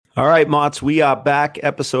All right, Mott's, we are back,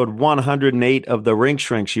 episode 108 of the Rink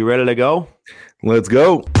Shrinks. You ready to go? Let's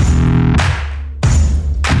go. All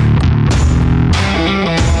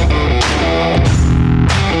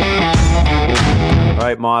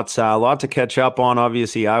right, Mott's, a lot to catch up on.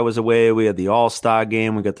 Obviously, I was away. We had the All-Star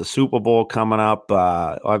game. We got the Super Bowl coming up.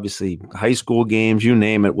 Obviously, high school games, you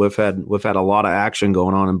name it. We've had a lot of action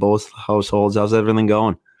going on in both households. How's everything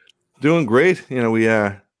going? Doing great. We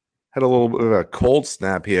had a little bit of a cold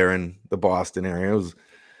snap here in the Boston area. It was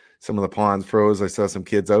some of the ponds froze. I saw some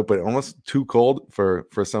kids out, but almost too cold for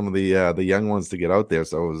some of the young ones to get out there.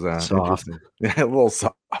 So it was interesting. Yeah, a little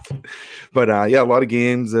soft. But a lot of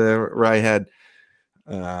games where I had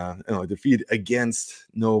defeat against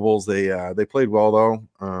Nobles. They played well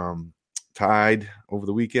though. Tied over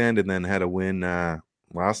the weekend and then had a win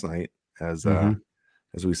last night as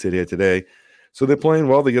we sit here today. So they're playing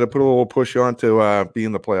well. They got to put a little push on to be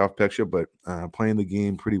in the playoff picture, but playing the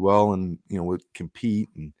game pretty well and would compete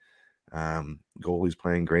and goalie's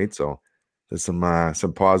playing great. So there's some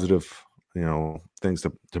positive things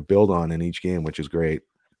to build on in each game, which is great.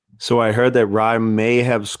 So I heard that Rye may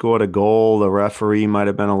have scored a goal. The referee might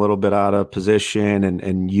have been a little bit out of position,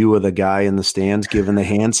 and you were the guy in the stands giving the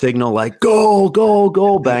hand signal, like goal, goal,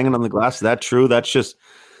 goal, banging on the glass. Is that true?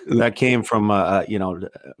 That came from a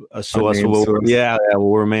source. We'll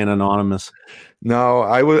remain anonymous. No,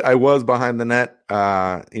 I was behind the net.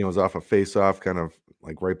 It was off a face-off, kind of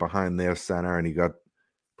like right behind their center, and he got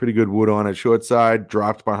pretty good wood on it. Short side,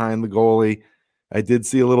 dropped behind the goalie. I did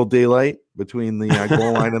see a little daylight between the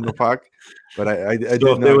goal line and the puck, but I did.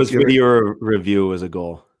 So if there was video review as a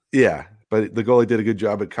goal, yeah, but the goalie did a good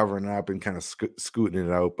job at covering it up and kind of scooting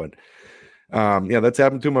it out. But that's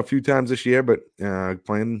happened to him a few times this year. But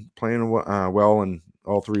playing well in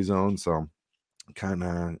all three zones, so kind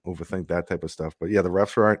of overthink that type of stuff. But yeah, the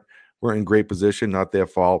refs weren't in great position, not their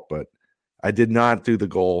fault. But I did not do the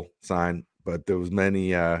goal sign. But there was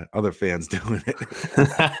many other fans doing it.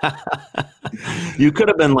 You could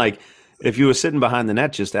have been like, if you were sitting behind the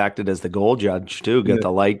net, just acted as the goal judge too. Get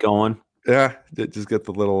the light going. Yeah, just get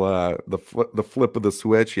the little the flip of the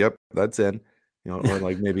switch. Yep, that's in. Or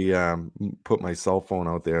like maybe put my cell phone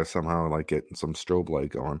out there somehow, like get some strobe light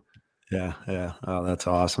going. Yeah. Oh, that's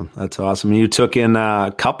awesome. That's awesome. You took in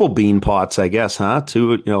a couple bean pots, I guess, huh?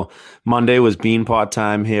 Monday was bean pot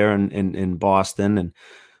time here in Boston, and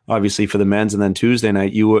obviously for the men's, and then Tuesday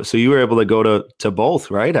night you were able to go to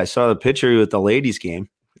both, right? I saw the picture at the ladies game.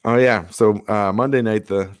 Oh yeah. So Monday night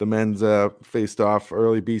the men's faced off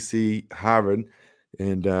early BC Harvard,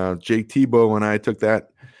 and Jake Tebow and I took that.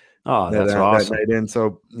 Oh, that's awesome. That night in.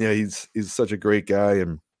 So yeah, he's such a great guy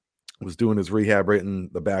and was doing his rehab right in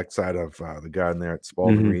the backside of the garden there at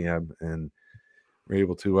Spalding Rehab, and we're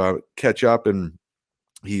able to catch up. And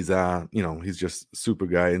he's he's just super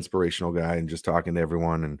guy, inspirational guy, and just talking to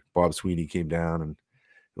everyone. And Bob Sweeney came down, and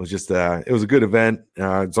it was just it was a good event.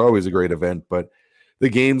 It's always a great event, but the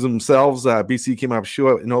games themselves, BC came up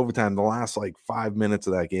short in overtime. The last 5 minutes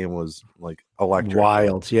of that game was like electric,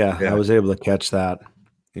 wild. Yeah, I was able to catch that.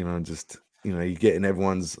 You getting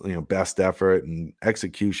everyone's best effort and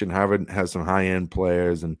execution. Harvard has some high end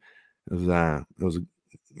players, and it was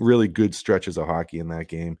really good stretches of hockey in that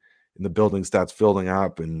game. And the building starts filling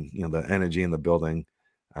up, and the energy in the building,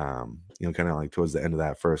 kind of like towards the end of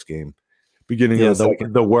that first game, beginning of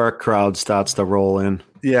the work crowd starts to roll in.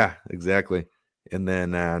 Yeah, exactly. And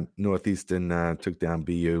then Northeastern took down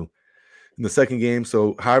BU in the second game.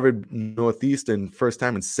 So Harvard Northeastern, first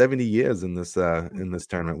time in 70 years in this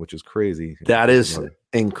tournament, which is crazy. That is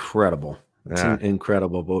incredible. It's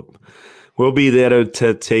incredible. But we'll be there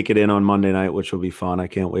to take it in on Monday night, which will be fun. I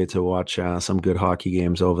can't wait to watch some good hockey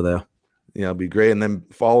games over there. Yeah, it'll be great. And then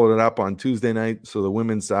followed it up on Tuesday night. So the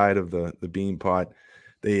women's side of the Bean Pot,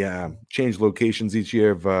 they change locations each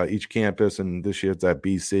year of each campus, and this year it's at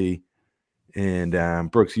BC. And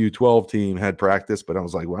Brooks U12 team had practice, but I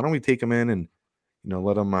was like, why don't we take them in and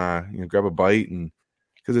let them grab a bite, and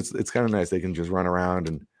because it's kind of nice, they can just run around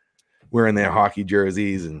and wearing their hockey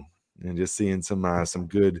jerseys and just seeing some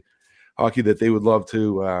good hockey that they would love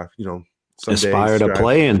to someday aspire to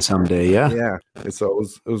play in someday. Yeah. So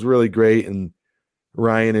it was really great. And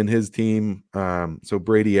Ryan and his team, so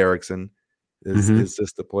Brady Erickson, his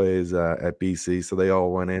sister plays at BC, so they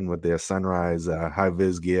all went in with their Sunrise high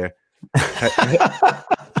vis gear.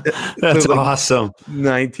 That's awesome.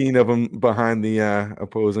 19 of them behind the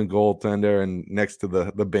opposing goaltender and next to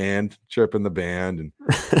the band, chirping the band, and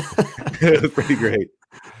it was pretty great.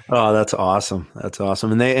 Oh, that's awesome. That's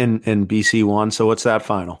awesome. And they and BC won. So what's that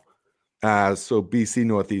final? So BC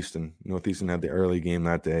Northeastern had the early game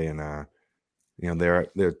that day, and they're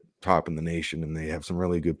top in the nation, and they have some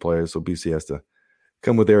really good players. So BC has to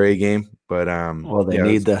come with their A game. But well, they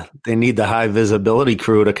need the high visibility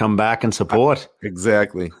crew to come back and support.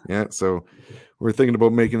 Exactly. Yeah. So we're thinking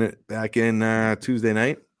about making it back in Tuesday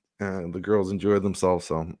night. The girls enjoyed themselves,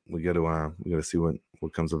 so we got to see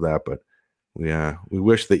what comes of that. But we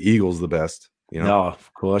wish the Eagles the best. No,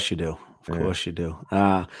 of course you do. Of course you do.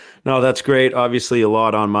 No, that's great. Obviously, a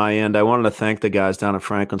lot on my end. I wanted to thank the guys down at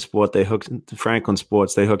Franklin Sports. They hooked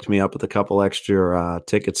me up with a couple extra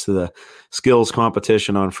tickets to the skills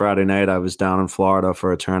competition on Friday night. I was down in Florida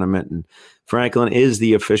for a tournament, and Franklin is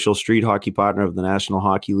the official street hockey partner of the National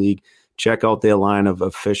Hockey League. Check out their line of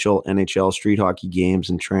official NHL street hockey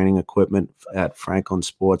games and training equipment at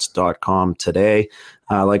franklinsports.com today.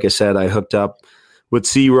 Like I said, I hooked up with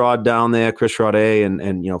C-Rod down there, Chris Rode,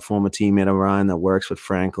 and former teammate of Ryan that works with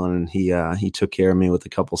Franklin, and he took care of me with a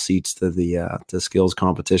couple seats to the skills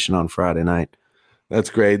competition on Friday night. That's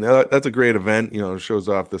great. That's a great event. It shows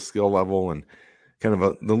off the skill level and kind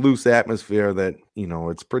of the loose atmosphere that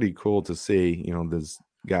it's pretty cool to see. There's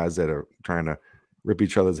guys that are trying to rip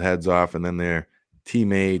each other's heads off, and then their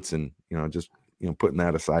teammates, and just putting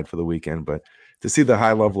that aside for the weekend. But to see the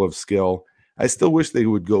high level of skill. I still wish they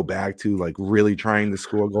would go back to like really trying to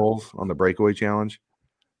score goals on the breakaway challenge.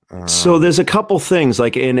 So there's a couple things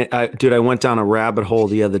like I went down a rabbit hole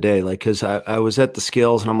the other day, like, cause I was at the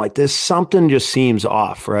skills and I'm like, there's something just seems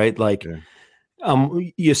off, right? Like,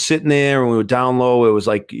 you're sitting there and we were down low. It was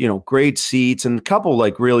like, great seats and a couple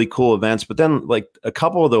like really cool events, but then like a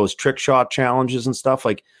couple of those trick shot challenges and stuff,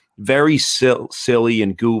 like very silly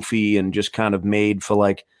and goofy and just kind of made for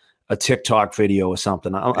like a TikTok video or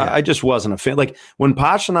something. I just wasn't a fan. Like when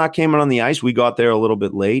Pasternak came in on the ice, we got there a little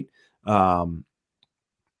bit late. And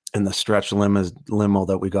the stretch limo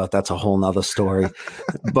that we got, that's a whole nother story.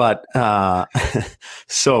 But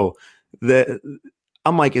so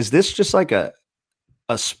I'm like, is this just like a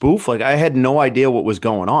spoof? Like I had no idea what was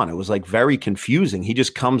going on. It was like very confusing. He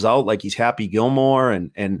just comes out like he's Happy Gilmore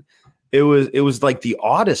and it was like the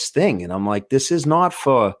oddest thing. And I'm like, this is not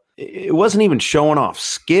for, it wasn't even showing off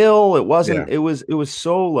skill. It wasn't, it was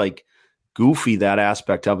so like goofy, that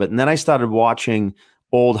aspect of it. And then I started watching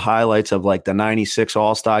old highlights of like the 96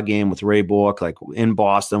 All-Star game with Ray Bourque, like in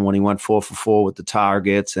Boston when he went 4 for 4 with the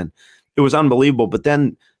targets. And it was unbelievable. But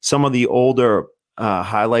then some of the older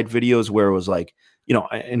highlight videos where it was like,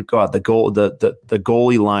 and God, the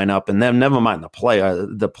goalie lineup, and then never mind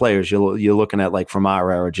the players you're looking at, like from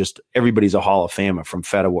our era, just everybody's a Hall of Famer from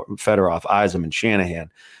Fedorov, Yzerman,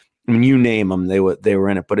 Shanahan. I mean, you name them, they were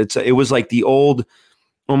in it. But it was like the old,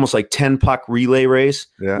 almost like 10 puck relay race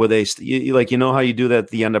where they like, how you do that at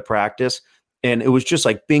the end of practice, and it was just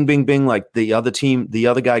like bing, bing, bing. Like the other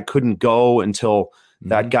guy couldn't go until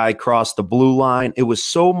that guy crossed the blue line. It was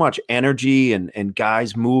so much energy and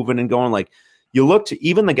guys moving and going. Like you look to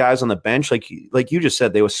even the guys on the bench, like you just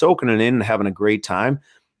said, they were soaking it in and having a great time,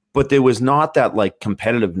 but there was not that like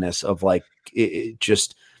competitiveness of like it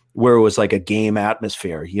just where it was like a game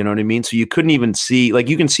atmosphere, you know what I mean? So you couldn't even see, like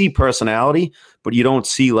you can see personality, but you don't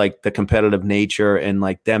see like the competitive nature and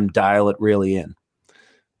like them dial it really in.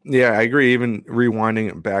 Yeah, I agree. Even rewinding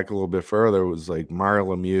it back a little bit further, it was like Mario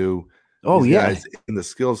Lemieux. Oh yeah, guys in the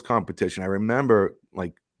skills competition. I remember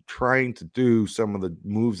like trying to do some of the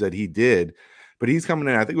moves that he did, but he's coming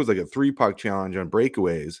in. I think it was like a 3-puck challenge on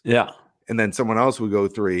breakaways. Yeah, and then someone else would go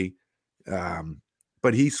 3.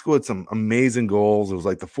 But he scored some amazing goals. It was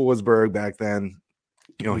like the Forsberg back then.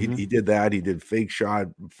 He did that. He did fake shot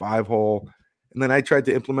 5-hole, and then I tried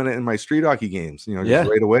to implement it in my street hockey games. Just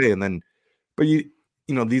right away. And then, but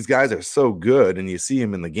these guys are so good, and you see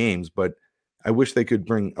them in the games. But I wish they could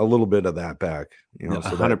bring a little bit of that back.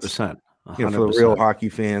 100%. For the real hockey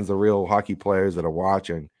fans, the real hockey players that are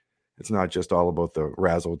watching, it's not just all about the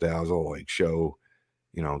razzle dazzle like show,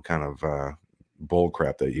 kind of bull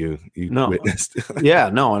crap that you witnessed.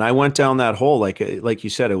 And I went down that hole like you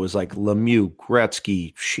said, it was like Lemieux,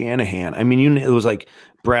 Gretzky, Shanahan. I mean, it was like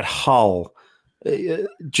Brett Hull,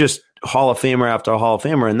 just Hall of Famer after Hall of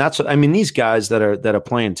Famer. And that's, I mean, these guys that are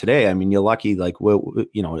playing today, I mean, you're lucky, like,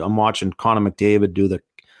 I'm watching Connor McDavid do the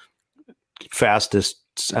fastest,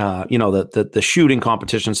 the shooting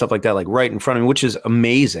competition, stuff like that, like right in front of me, which is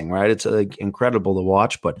amazing, right? It's like incredible to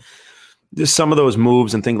watch, but there's some of those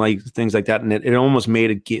moves and things like that. And it almost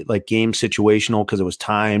made it like game situational because it was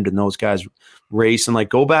timed and those guys race, and like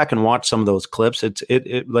go back and watch some of those clips.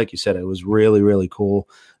 It like you said, it was really, really cool.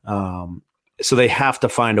 So they have to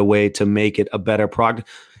find a way to make it a better product.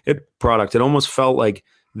 It almost felt like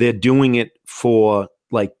they're doing it for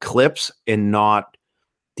like clips and not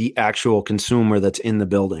the actual consumer that's in the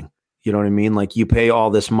building. You know what I mean? Like you pay all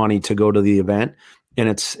this money to go to the event,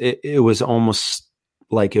 and it was almost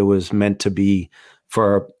like it was meant to be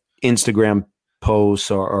for Instagram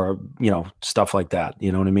posts or stuff like that.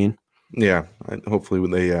 You know what I mean? Yeah, hopefully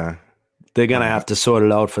when they're gonna have to sort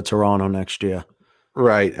it out for Toronto next year.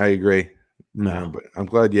 Right, I agree. No. But I'm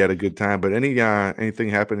glad you had a good time. But anything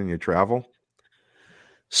happen in your travel?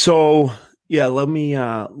 So yeah, I'll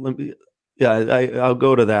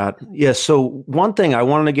go to that. Yeah. So one thing I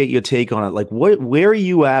wanted to get your take on it, like where are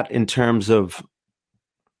you at in terms of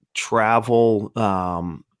travel?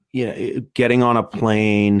 Getting on a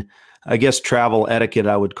plane, I guess travel etiquette,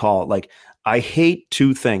 I would call it. Like I hate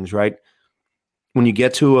two things, right? When you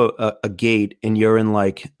get to a gate and you're in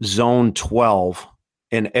like zone 12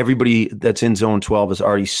 and everybody that's in zone 12 is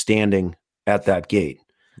already standing at that gate.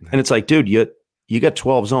 And it's like, dude, you got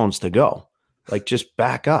 12 zones to go. Like just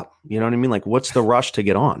back up. You know what I mean? Like what's the rush to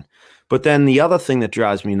get on? But then the other thing that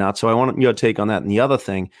drives me nuts, so I want your take on that. And the other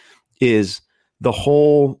thing is the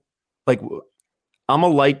whole, like, I'm a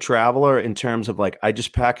light traveler in terms of like, I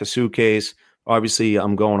just pack a suitcase. Obviously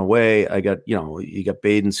I'm going away. I got, you got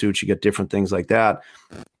bathing suits, you got different things like that.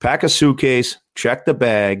 Pack a suitcase, check the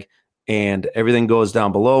bag, and everything goes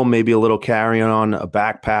down below. Maybe a little carry on, a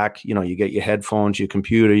backpack, you get your headphones, your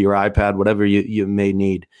computer, your iPad, whatever you may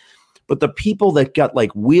need. But the people that got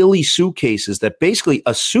like wheelie suitcases that basically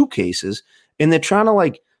are suitcases and they're trying to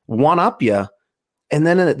like one up you, and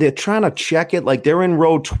then they're trying to check it. Like they're in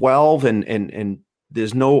row 12 and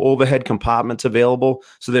there's no overhead compartments available.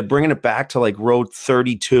 So they're bringing it back to like row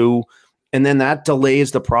 32. And then that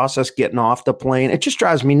delays the process getting off the plane. It just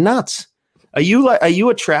drives me nuts. Are you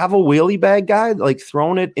a travel wheelie bag guy, like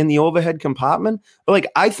throwing it in the overhead compartment? Like,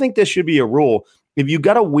 I think there should be a rule. If you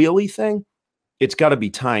got a wheelie thing, it's got to be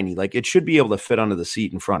tiny. Like it should be able to fit under the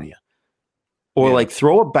seat in front of you. Or like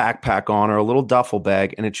throw a backpack on or a little duffel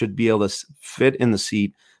bag and it should be able to fit in the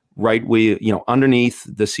seat right where underneath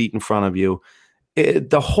the seat in front of you.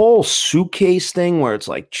 The whole suitcase thing where it's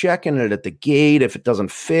like checking it at the gate, if it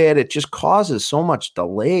doesn't fit, it just causes so much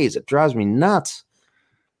delays. It drives me nuts.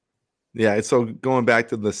 Yeah. So going back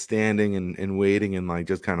to the standing and waiting and like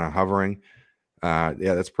just kind of hovering.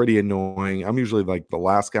 That's pretty annoying. I'm usually like the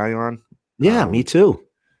last guy on. Yeah, me too.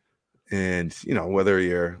 And, whether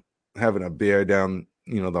you're having a beer down,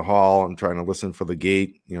 the hall and trying to listen for the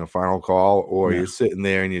gate, final call, or you're sitting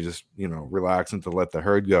there and you're just, relaxing to let the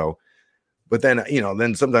herd go. But then,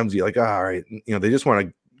 then sometimes you're like, all right, they just want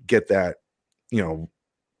to get that,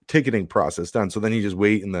 ticketing process done. So then you just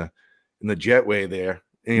wait in the jetway there,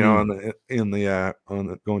 on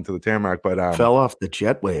the going to the tarmac. But fell off the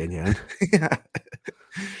jetway again. Yeah.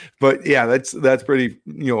 But yeah, that's pretty,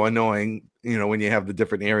 annoying, when you have the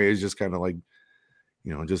different areas just kind of like,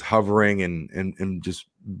 just hovering and just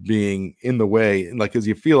being in the way. And like, cause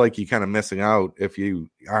you feel like you're kind of missing out if you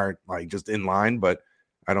aren't like just in line, but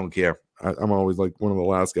I don't care. I'm always like one of the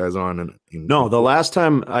last guys on. And no, the last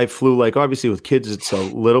time I flew, like obviously with kids, it's a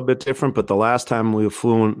little bit different. But the last time we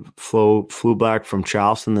flew back from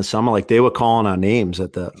Charleston this summer, like they were calling our names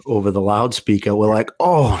over the loudspeaker. We're like,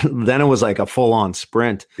 oh, then it was like a full on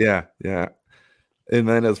sprint. Yeah, yeah. And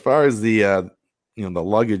then as far as the the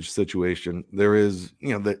luggage situation, there is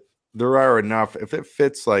there are enough if it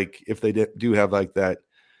fits. Like if they do have like that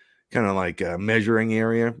kind of like a measuring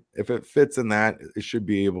area, if it fits in that, it should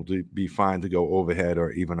be able to be fine to go overhead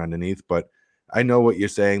or even underneath. But I know what you're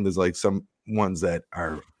saying. There's like some ones that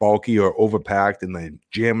are bulky or overpacked and they're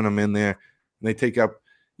jamming them in there and they take up,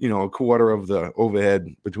 a quarter of the overhead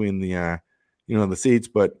between the, the seats.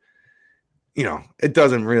 But, it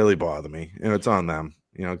doesn't really bother me. It's on them,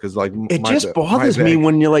 because like it just bothers me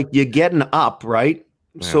when you're getting up, right?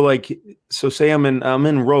 Yeah. So say I'm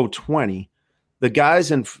in row 20. The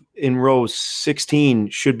guys in row 16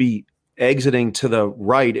 should be exiting to the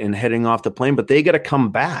right and heading off the plane, but they got to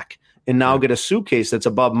come back and now get a suitcase that's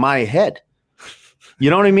above my head. You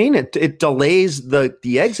know what I mean? It delays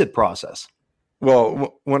the exit process.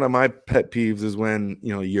 Well, one of my pet peeves is when,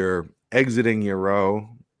 you're exiting your row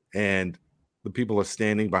and the people are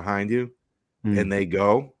standing behind you and they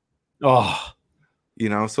go. Oh,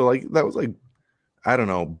 so like that was like, I don't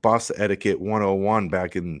know, bus etiquette 101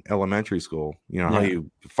 back in elementary school. How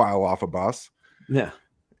you file off a bus. Yeah.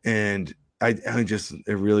 And I just,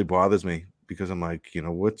 it really bothers me because I'm like,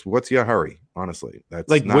 what's your hurry? Honestly, that's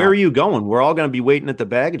like, where are you going? We're all going to be waiting at the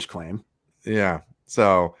baggage claim. Yeah.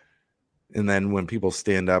 So, and then when people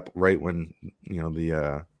stand up right when,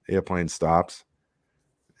 the airplane stops,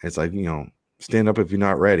 it's like, stand up if you're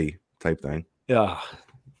not ready type thing. Yeah.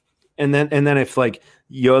 And then if like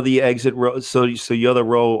you're the exit row, so you're the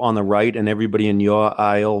row on the right and everybody in your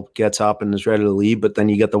aisle gets up and is ready to leave, but then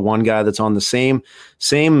you get the one guy that's on the same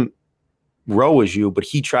row as you, but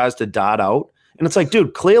he tries to dot out. And it's like,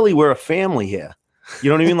 dude, clearly we're a family here. You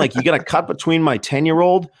know what I mean? Like, you got to cut between my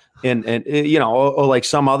 10-year-old and or like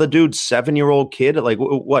some other dude's 7-year-old kid, like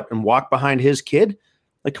what, and walk behind his kid?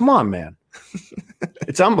 Like, come on, man.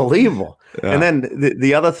 It's unbelievable. Yeah. And then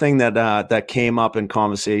the other thing that came up in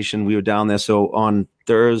conversation, we were down there. So on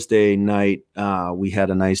Thursday night, we had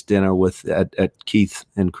a nice dinner at Keith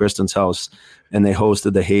and Kristen's house, and they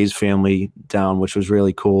hosted the Hayes family down, which was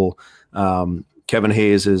really cool. Kevin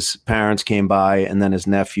Hayes' parents came by, and then his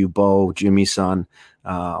nephew, Bo, Jimmy's son,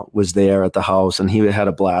 was there at the house, and he had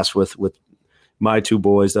a blast with my two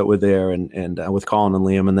boys that were there, and with Colin and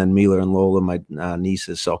Liam, and then Mila and Lola, my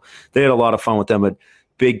nieces. So they had a lot of fun with them. But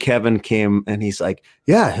Big Kevin came, and he's like,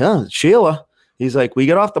 yeah, Sheila. He's like, we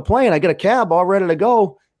get off the plane. I get a cab all ready to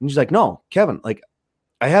go. And he's like, no, Kevin, like,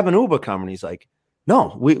 I have an Uber coming. He's like,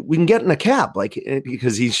 no, we can get in a cab, like,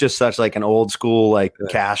 because he's just such like an old school, like,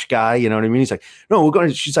 cash guy. You know what I mean? He's like, no, we're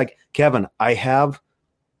going. She's like, Kevin, I have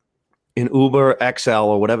an Uber XL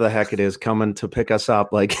or whatever the heck it is coming to pick us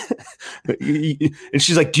up. Like, and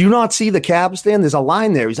she's like, do you not see the cab stand? There's a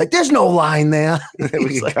line there. He's like, there's no line there.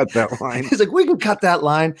 We can cut that line. He's like, we can cut that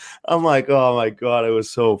line. I'm like, oh my God. I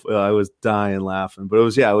was dying laughing, but it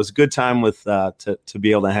was a good time with, to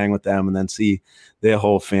be able to hang with them and then see their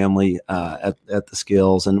whole family, at the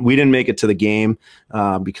Skills. And we didn't make it to the game,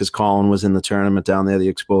 because Colin was in the tournament down there, the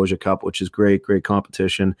Exposure Cup, which is great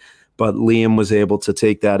competition. But Liam was able to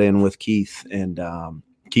take that in with Keith and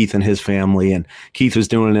his family. And Keith was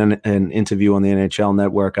doing an interview on the NHL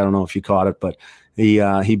Network. I don't know if you caught it, but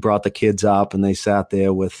he brought the kids up, and they sat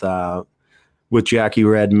there with Jackie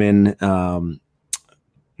Redmond,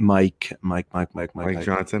 Mike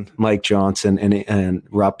Johnson, and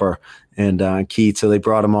Rupper and Keith. So they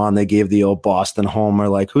brought him on. They gave the old Boston homer,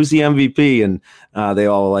 like, who's the MVP? And they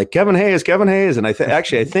all were like, Kevin Hayes. And I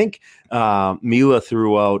think Mila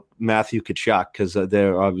threw out Matthew Tkachuk, because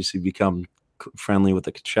they're obviously become friendly with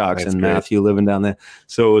the Tkachuks. That's and great. Matthew living down there.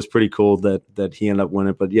 So it was pretty cool that he ended up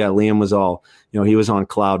winning. But yeah, Liam was all, he was on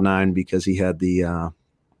cloud nine because he had the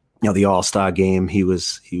All-Star game. He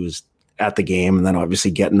was at the game, and then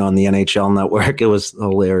obviously getting on the NHL Network. It was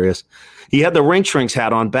hilarious. He had the Rink Shrinks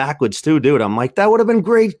hat on backwards too, dude. I'm like, that would have been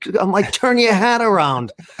great. I'm like, turn your hat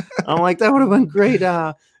around. I'm like, that would have been great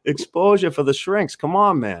exposure for the Shrinks. Come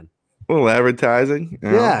on, man. A little advertising.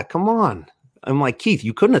 Yeah, come on. I'm like, Keith,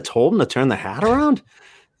 you couldn't have told him to turn the hat around?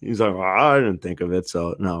 He's like, well, I didn't think of it.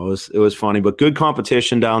 So no, it was funny, but good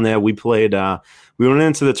competition down there. We played, we went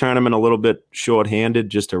into the tournament a little bit shorthanded,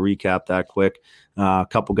 just to recap that quick. A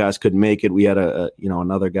couple guys couldn't make it. We had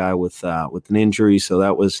another guy with an injury. So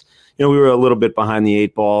that was, we were a little bit behind the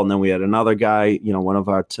 8 ball. And then we had another guy, one of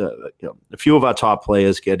our, a few of our top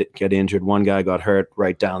players get injured. One guy got hurt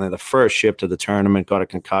right down there. The first shift of the tournament, got a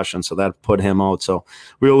concussion. So that put him out. So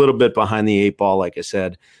we were a little bit behind the 8 ball, like I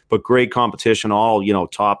said, but great competition, all,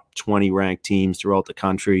 top 20 ranked teams throughout the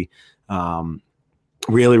country.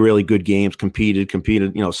 Really, really good games, competed,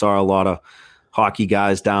 saw a lot of hockey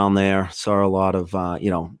guys down there, saw a lot of,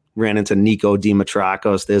 ran into Nico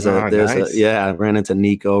Dimitrakos. Ran into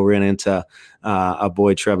Nico, ran into our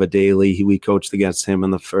boy Trevor Daly. We coached against him in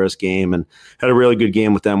the first game and had a really good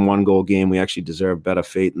game with them, 1-goal game. We actually deserved better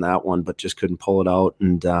fate in that one, but just couldn't pull it out.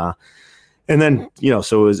 And then,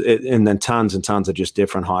 so it was, and then tons and tons of just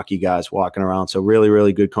different hockey guys walking around. So really,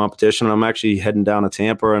 really good competition. I'm actually heading down to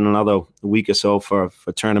Tampa in another week or so for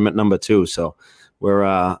tournament number 2. So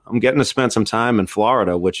I'm getting to spend some time in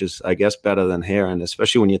Florida, which is, I guess, better than here. And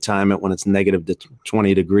especially when you time it when it's negative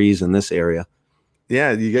 20 degrees in this area.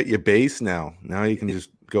 Yeah. You get your base now. Now you can just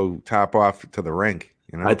go top off to the rink.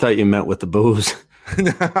 I thought you meant with the booze.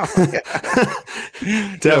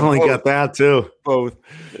 Definitely got that too. Both.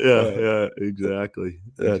 Yeah, exactly.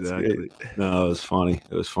 Great. No, it was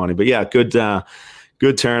funny. But yeah,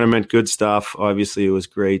 good tournament, good stuff. Obviously, it was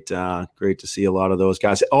great to see a lot of those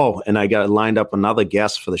guys. Oh, and I got lined up another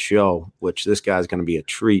guest for the show, which this guy's going to be a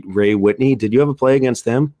treat. Ray Whitney. Did you ever play against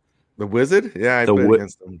him? The Wizard? Yeah, I played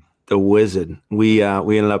against him. The Wizard. We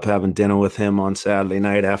ended up having dinner with him on Saturday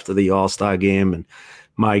night after the All-Star game and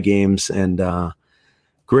my games, and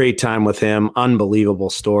great time with him. Unbelievable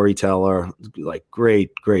storyteller, like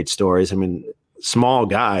great stories. I mean, small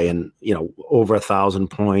guy and, over 1,000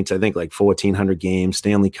 points, I think like 1,400 games,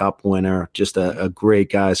 Stanley Cup winner, just a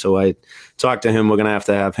great guy. So I talked to him. We're going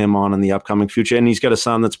to have him on in the upcoming future. And he's got a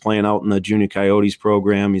son that's playing out in the Junior Coyotes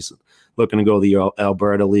program. He's looking to go to the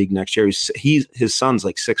Alberta League next year. His son's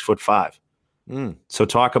like 6'5". So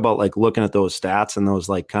talk about like looking at those stats and those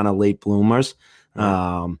like kind of late bloomers.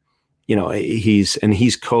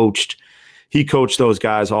 He's coached, he coached those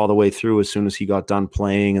guys all the way through as soon as he got done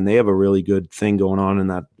playing, and they have a really good thing going on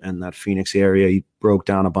in that Phoenix area. He broke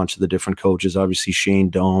down a bunch of the different coaches, obviously Shane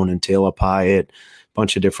Doan and Taylor Pyatt, a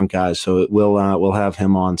bunch of different guys. So we'll have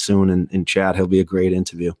him on soon and chat. He'll be a great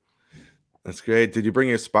interview. That's great. Did you bring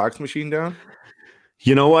your Sparks machine down?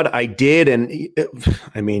 You know what? I did, and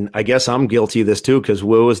I mean, I guess I'm guilty of this too, because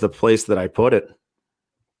where was the place that I put it?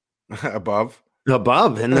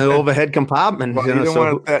 Above in the overhead compartment. Well, you don't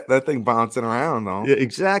want that thing bouncing around, though. Yeah,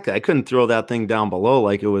 exactly. I couldn't throw that thing down below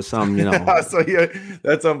like it was some, So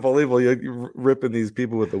that's unbelievable. You're ripping these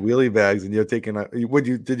people with the wheelie bags, and you're taking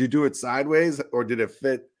did you do it sideways, or did it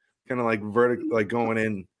fit kind of like vertical, like going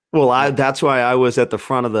in? Well, that's why I was at the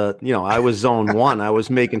front of I was zone 1. I was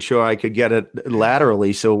making sure I could get it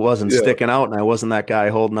laterally so it wasn't sticking out, and I wasn't that guy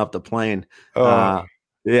holding up the plane.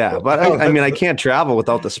 Yeah, but I mean, I can't travel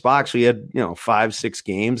without the Sparks. We had, 5-6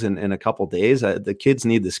 games in a couple days. The kids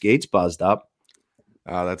need the skates buzzed up.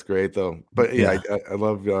 Oh, that's great though. But yeah. I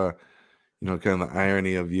love, kind of the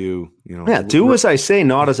irony of you, Yeah, do as I say,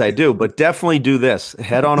 not as I do, but definitely do this.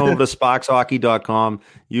 Head on over to sparkshockey.com.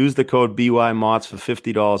 Use the code BYMOTS for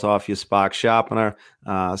 $50 off your Sparks sharpener.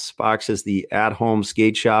 Sparks is the at-home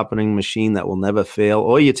skate sharpening machine that will never fail.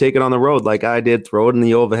 Or you take it on the road like I did, throw it in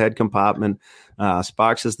the overhead compartment.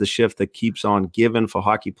 Sparks is the shift that keeps on giving for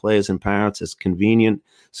hockey players and parents. It's convenient,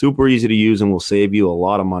 super easy to use, and will save you a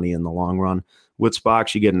lot of money in the long run. With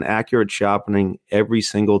Sparks, you get an accurate sharpening every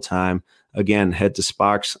single time. Again, head to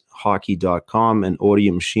sparkshockey.com and order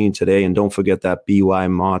your machine today. And don't forget that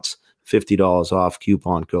BYMOTS $50 off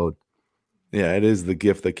coupon code. Yeah, it is the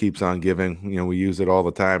gift that keeps on giving. We use it all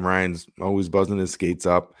the time. Ryan's always buzzing his skates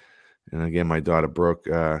up. And again, my daughter Brooke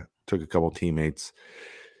took a couple teammates'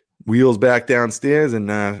 wheels back downstairs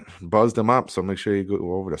and buzzed them up. So make sure you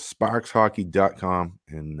go over to sparkshockey.com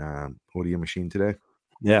and order your machine today.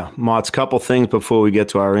 Yeah, Mott's, couple things before we get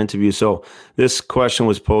to our interview. So this question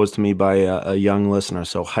was posed to me by a young listener.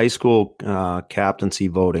 So high school captaincy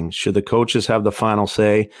voting, should the coaches have the final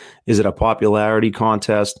say? Is it a popularity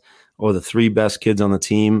contest or the 3 best kids on the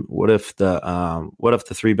team? What if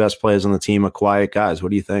the 3 best players on the team are quiet guys?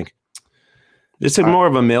 What do you think? This is more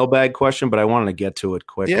of a mailbag question, but I wanted to get to it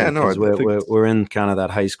quickly. Yeah, no, we're in kind of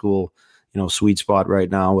that high school, sweet spot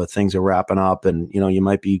right now where things are wrapping up, and you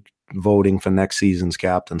might be voting for next season's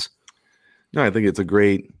captains. No, I think it's a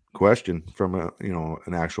great question from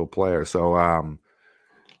an actual player. So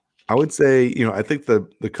I would say, I think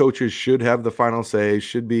the coaches should have the final say,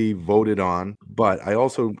 should be voted on, but I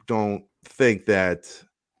also don't think that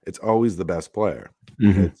it's always the best player.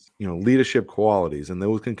 Mm-hmm. It's, leadership qualities, and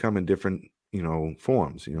those can come in different,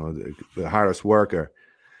 forms. The hardest worker,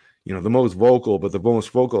 the most vocal, but the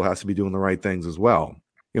most vocal has to be doing the right things as well.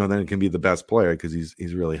 Then it can be the best player because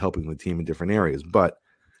he's really helping the team in different areas. But,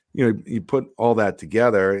 you put all that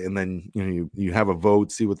together, and then, you have a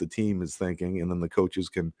vote, see what the team is thinking, and then the coaches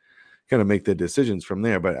can kind of make their decisions from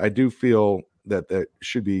there. But I do feel that there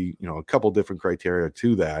should be, a couple different criteria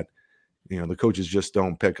to that. The coaches just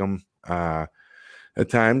don't pick them at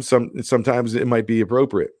times. Sometimes it might be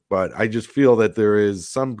appropriate, but I just feel that there is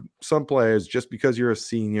some players, just because you're a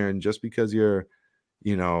senior and just because you're,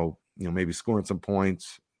 maybe scoring some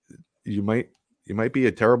points, you might be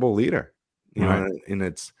a terrible leader, right. And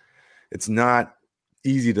it's not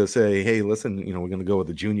easy to say, hey, listen, we're going to go with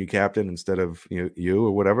the junior captain instead of you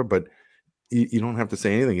or whatever, but you don't have to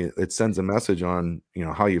say anything. It sends a message on,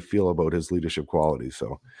 how you feel about his leadership qualities.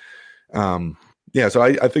 So, so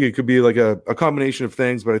I think it could be like a combination of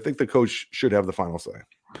things, but I think the coach should have the final say.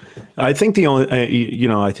 I think the only,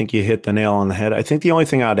 I think you hit the nail on the head. I think the only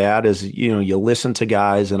thing I'd add is, you listen to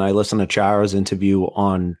guys, and I listened to Chara's interview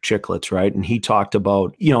on Chicklets, right? And he talked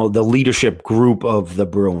about, the leadership group of the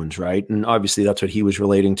Bruins, right? And obviously that's what he was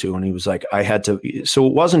relating to. And he was like, so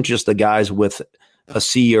it wasn't just the guys with a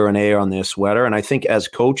C or an A on their sweater. And I think as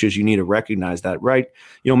coaches, you need to recognize that, right?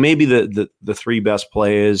 Maybe the 3 best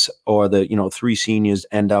players or the, 3 seniors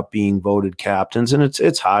end up being voted captains, and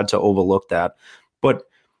it's hard to overlook that. But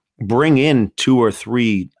bring in 2 or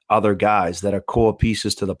 3 other guys that are core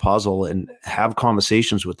pieces to the puzzle and have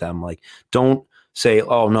conversations with them. Like, don't say,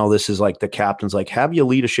 oh no, this is like the captains. Like, have your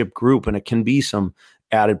leadership group, and it can be some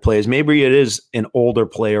added players. Maybe it is an older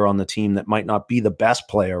player on the team that might not be the best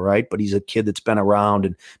player, right? But he's a kid that's been around,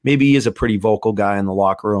 and maybe he is a pretty vocal guy in the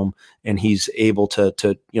locker room, and he's able to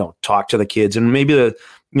talk to the kids. And maybe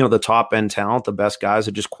the top end talent, the best guys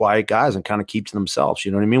are just quiet guys and kind of keep to themselves.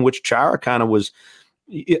 You know what I mean? Which Chara kind of was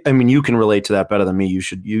I mean, you can relate to that better than me. You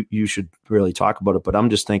should really talk about it. But I'm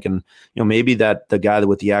just thinking, maybe that the guy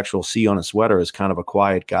with the actual C on his sweater is kind of a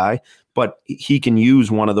quiet guy, but he can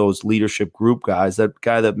use one of those leadership group guys, that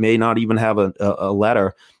guy that may not even have a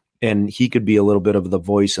letter, and he could be a little bit of the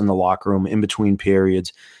voice in the locker room in between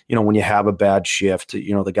periods. When you have a bad shift,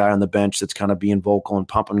 the guy on the bench that's kind of being vocal and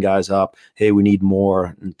pumping guys up. Hey, we need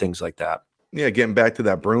more, and things like that. Yeah, getting back to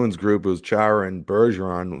that Bruins group, it was Chara and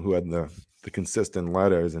Bergeron who had the consistent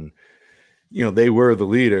letters, and they were the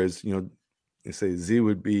leaders. You say Z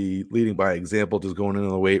would be leading by example, just going into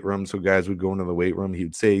the weight room, so guys would go into the weight room. He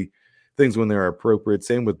would say things when they were appropriate.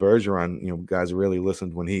 Same with Bergeron. Guys really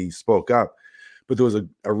listened when he spoke up. But there was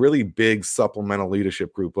a really big supplemental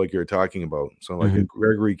leadership group, like you're talking about. So like a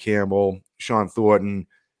Gregory Campbell, Sean Thornton,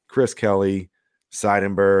 Chris Kelly,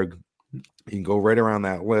 Seidenberg. You can go right around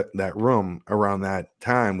that room around that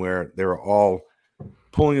time where they were all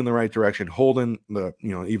pulling in the right direction, holding the,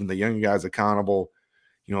 even the young guys accountable.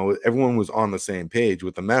 Everyone was on the same page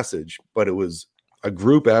with the message, but it was a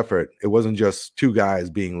group effort. It wasn't just two guys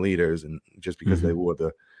being leaders and just because they wore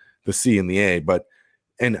the C and the A,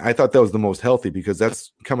 and I thought that was the most healthy, because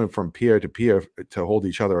that's coming from peer to peer to hold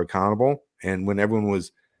each other accountable. And when everyone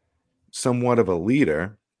was somewhat of a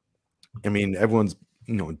leader, I mean, everyone's,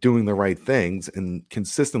 doing the right things and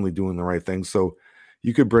consistently doing the right things. So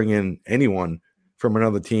you could bring in anyone from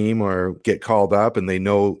another team or get called up and they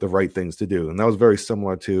know the right things to do. And that was very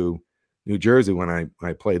similar to New Jersey when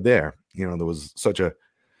I played there. There was such a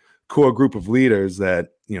core group of leaders that,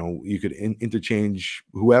 you could interchange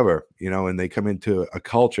whoever, and they come into a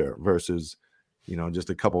culture versus, just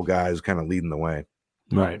a couple guys kind of leading the way.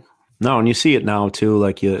 Right. No, and you see it now too.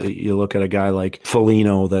 Like you look at a guy like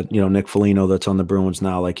Foligno, that Nick Foligno, that's on the Bruins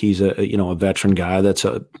now. Like he's a veteran guy that's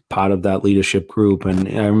a part of that leadership group. And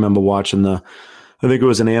I remember watching I think it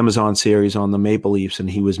was an Amazon series on the Maple Leafs, and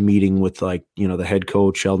he was meeting with the head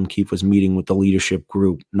coach Sheldon Keefe was meeting with the leadership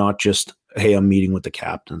group, not just, hey, I'm meeting with the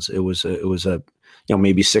captains. It was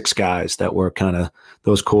maybe 6 guys that were kind of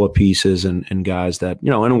those core pieces and guys that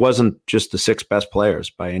and it wasn't just the 6 best players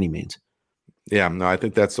by any means. Yeah, no, I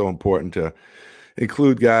think that's so important to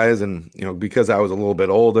include guys. And, because I was a little bit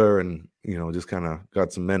older and, just kind of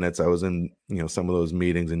got some minutes, I was in, some of those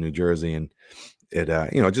meetings in New Jersey, and it,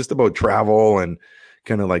 just about travel and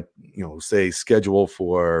kind of like, say schedule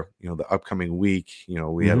for, the upcoming week,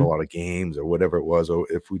 we had a lot of games or whatever it was, or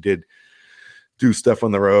if we did do stuff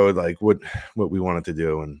on the road, like what we wanted to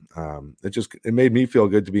do. And it made me feel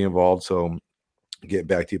good to be involved. So get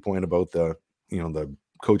back to your point about the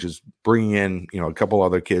coaches bringing in, a couple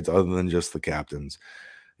other kids other than just the captains.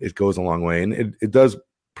 It goes a long way. And it does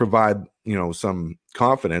provide, some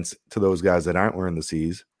confidence to those guys that aren't wearing the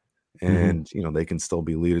C's, and, they can still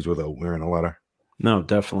be leaders without wearing a letter. No,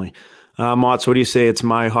 definitely. Motts, what do you say? It's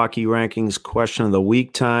my hockey rankings question of the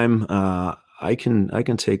week time. I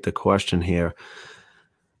can take the question here.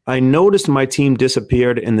 I noticed my team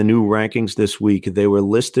disappeared in the new rankings this week. They were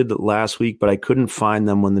listed last week, but I couldn't find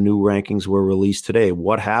them when the new rankings were released today.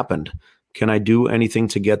 What happened? Can I do anything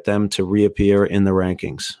to get them to reappear in the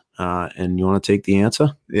rankings? And you want to take the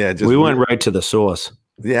answer? Yeah. We went right to the source.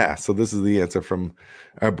 Yeah. So this is the answer from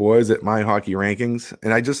our boys at My Hockey Rankings.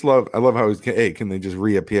 And I love how hey, can they just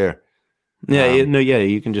reappear? Yeah.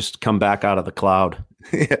 You can just come back out of the cloud.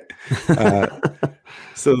 Yeah.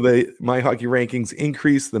 So My Hockey Rankings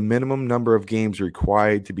increase the minimum number of games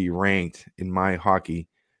required to be ranked in My Hockey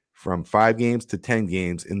from 5 games to 10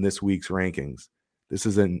 games in this week's rankings. This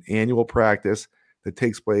is an annual practice that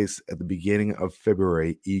takes place at the beginning of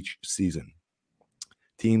February each season.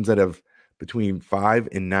 Teams that have between 5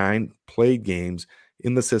 and 9 played games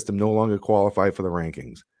in the system no longer qualify for the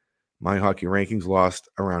rankings. My Hockey Rankings lost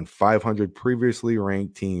around 500 previously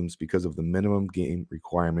ranked teams because of the minimum game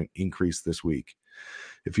requirement increase this week.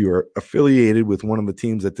 If you are affiliated with one of the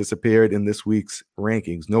teams that disappeared in this week's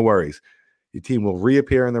rankings, no worries. Your team will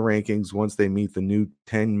reappear in the rankings once they meet the new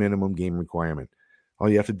 10 minimum game requirement. All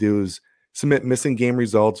you have to do is submit missing game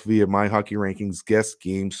results via My Hockey Rankings guest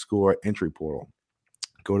game score entry portal.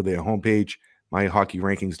 Go to their homepage,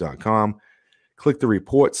 myhockeyrankings.com. Click the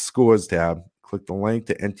Report Scores tab. Click the link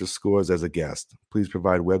to enter scores as a guest. Please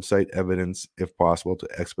provide website evidence, if possible, to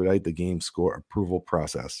expedite the game score approval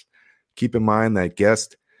process. Keep in mind that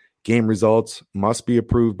guest game results must be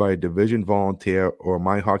approved by a division volunteer or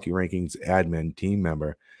My Hockey Rankings admin team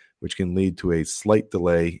member, which can lead to a slight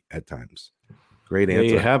delay at times. Great answer.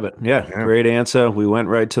 There you have it. Yeah, great answer. We went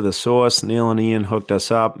right to the source. Neil and Ian hooked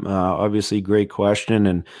us up. Obviously, great question.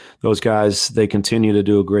 And those guys, they continue to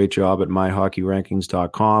do a great job at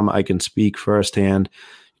myhockeyrankings.com. I can speak firsthand.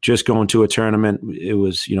 just going to a tournament. It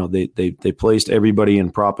was, they placed everybody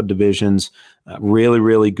in proper divisions. Really,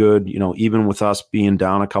 really good. Even with us being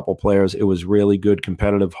down a couple players, it was really good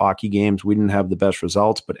competitive hockey games. We didn't have the best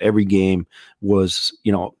results, but every game was,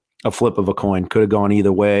 a flip of a coin. Could have gone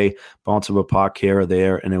either way, bounce of a puck here or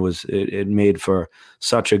there, and it made for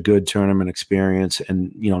such a good tournament experience,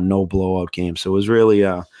 and no blowout game. So it was really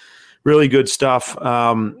really good stuff.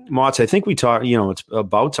 Motts, I think we talk, it's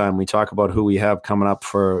about time we talk about who we have coming up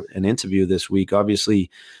for an interview this week.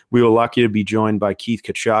 Obviously, we were lucky to be joined by Keith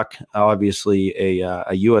Tkachuk, obviously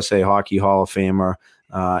a USA Hockey Hall of Famer,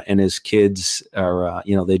 and his kids are,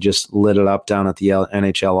 they just lit it up down at the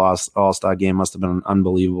NHL All-Star game. Must have been an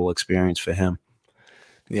unbelievable experience for him.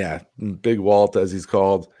 Yeah, Big Walt, as he's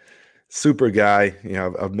called. Super guy.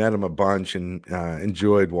 I've met him a bunch and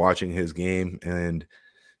enjoyed watching his game. And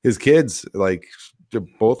his kids, like, they're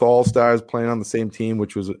both all-stars playing on the same team,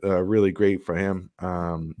 which was really great for him.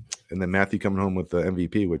 And then Matthew coming home with the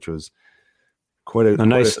MVP, which was quite a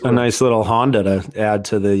nice little Honda to add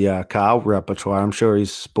to the car repertoire. I'm sure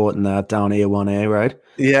he's sporting that down A1A, right?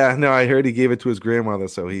 Yeah, no, I heard he gave it to his grandmother,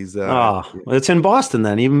 so he's it's in Boston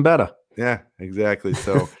then, even better. Yeah, exactly.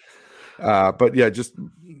 So but yeah, just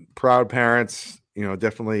proud parents,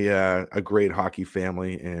 definitely a great hockey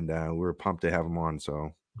family, and we're pumped to have him on.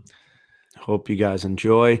 So hope you guys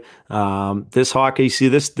enjoy this hockey. See,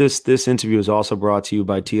 this interview is also brought to you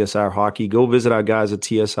by TSR Hockey. Go visit our guys at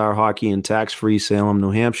TSR Hockey in tax-free Salem, New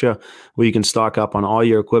Hampshire, where you can stock up on all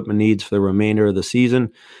your equipment needs for the remainder of the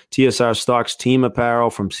season. TSR stocks team apparel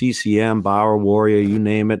from CCM, Bauer, Warrior, you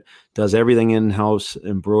name it. Does everything in-house,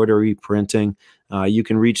 embroidery, printing. You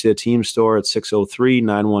can reach their team store at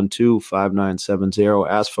 603-912-5970.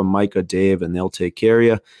 Ask for Mike or Dave, and they'll take care of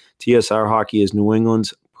you. TSR Hockey is New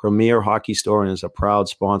England's premier hockey store and is a proud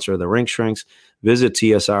sponsor of the Rink Shrinks. Visit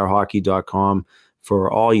tsrhockey.com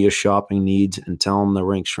for all your shopping needs and tell them the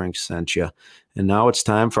Rink Shrinks sent you. And now it's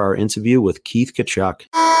time for our interview with Keith Tkachuk.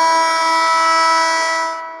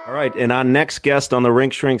 All right, and our next guest on the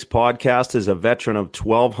Rink Shrinks podcast is a veteran of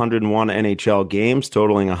 1,201 NHL games,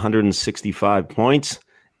 totaling 165 points,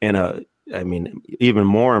 and even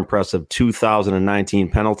more impressive, 2,019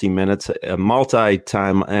 penalty minutes, a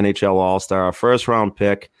multi-time NHL All-Star, a first-round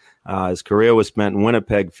pick. His career was spent in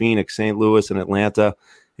Winnipeg, Phoenix, St. Louis, and Atlanta.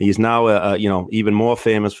 He's now, even more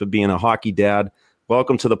famous for being a hockey dad.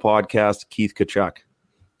 Welcome to the podcast, Keith Tkachuk.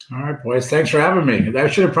 All right, boys. Thanks for having me. I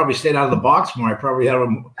should have probably stayed out of the box more. I probably had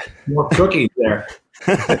more cookies there.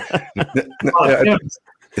 I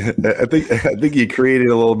think you created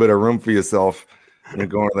a little bit of room for yourself.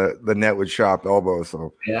 Going to the net with sharp elbows.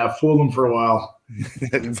 So yeah, I fooled them for a while.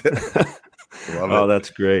 Oh, that's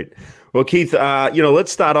great. Well, Keith,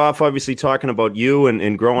 let's start off obviously talking about you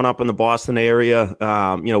and growing up in the Boston area.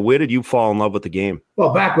 Where did you fall in love with the game?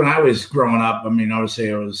 Well, back when I was growing up,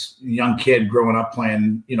 obviously I was a young kid growing up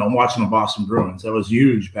playing, watching the Boston Bruins. That was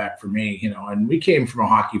huge back for me, and we came from a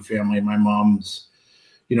hockey family. My mom's,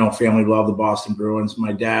 family loved the Boston Bruins.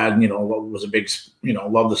 My dad, was a big,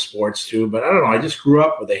 loved the sports too. But I don't know, I just grew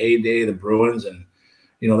up with the heyday of the Bruins, and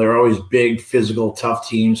they were always big, physical, tough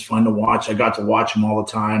teams, fun to watch. I got to watch them all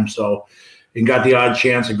the time. So, and got the odd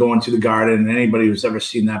chance of going to the Garden. And anybody who's ever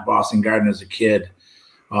seen that Boston Garden as a kid,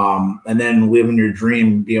 and then living your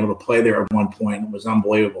dream, be able to play there at one point, was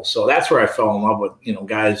unbelievable. So that's where I fell in love with,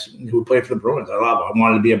 guys who played for the Bruins. I love it. I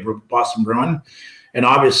wanted to be a Boston Bruin. And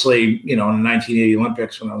obviously, in the 1980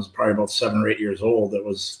 Olympics, when I was probably about 7 or 8 years old, it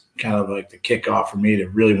was kind of like the kickoff for me to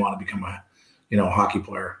really want to become a, hockey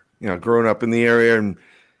player. Growing up in the area and,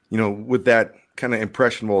 with that kind of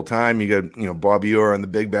impressionable time, you got, Bobby Orr and the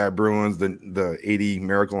Big Bad Bruins, the 80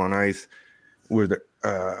 Miracle on Ice, with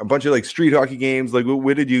a bunch of like street hockey games. Like,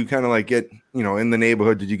 where did you kind of like get, in the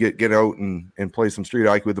neighborhood? Did you get out and play some street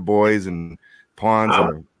hockey with the boys and ponds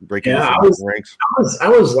or breaking ranks? I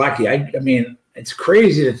was lucky. I mean, it's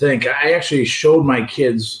crazy to think. I actually showed my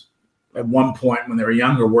kids at one point when they were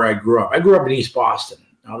younger where I grew up. I grew up in East Boston.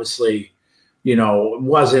 Obviously, it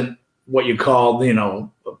wasn't what you called, a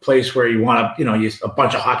place where you want to, a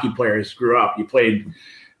bunch of hockey players grew up. You played,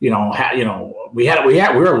 we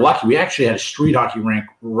were lucky. We actually had a street hockey rink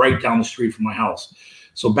right down the street from my house.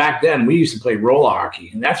 So back then we used to play roller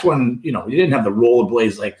hockey, and that's when, you didn't have the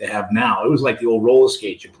rollerblades like they have now. It was like the old roller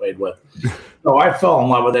skates you played with. So I fell in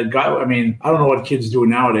love with it. I mean, I don't know what kids do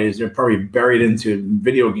nowadays. They're probably buried into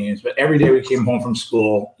video games, but every day we came home from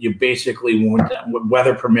school, you basically went,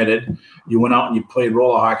 weather permitted, you went out and you played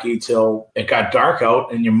roller hockey till it got dark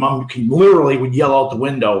out, and your mom literally would yell out the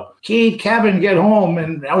window, "Keith, Kevin, get home."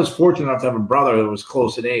 And I was fortunate enough to have a brother that was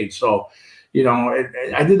close in age. So,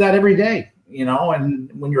 I did that every day.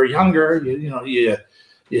 And when you're younger, you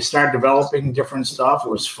you start developing different stuff. It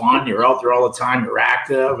was fun. You're out there all the time. You're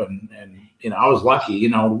active, and I was lucky.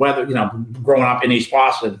 The weather. Growing up in East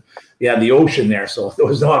Boston, you had the ocean there, so there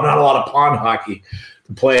was not a lot of pond hockey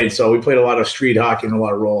to play. So we played a lot of street hockey and a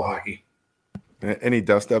lot of roll hockey. Any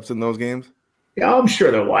dust ups in those games? Yeah, I'm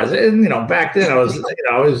sure there was. And back then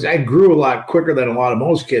I grew a lot quicker than a lot of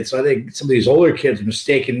most kids. So I think some of these older kids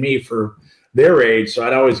mistaken me for their age. So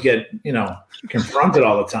I'd always get confronted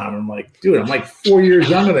all the time. I'm like, dude, I'm like 4 years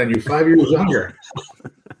younger than you, 5 years younger.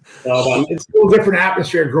 It's a little different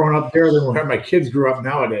atmosphere growing up there than where my kids grew up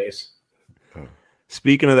nowadays.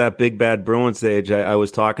 Speaking of that big bad Bruins stage, I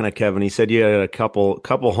was talking to Kevin. He said you had a couple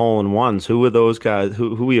hole-in-ones. Who were those guys?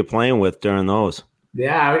 Who were you playing with during those?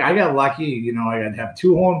 Yeah, I got lucky. I got to have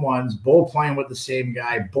 2 hole-in-ones, both playing with the same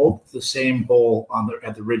guy, both the same hole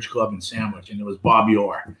at the Ridge Club in Sandwich, and it was Bobby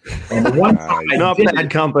Orr. And the one time not bad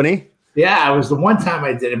company. Yeah, it was the one time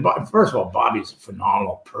I did it. First of all, Bobby's a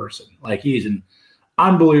phenomenal person. Like, he's an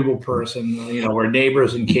unbelievable person. We're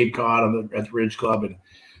neighbors in Cape Cod at the Ridge Club, and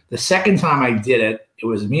the second time I did it, it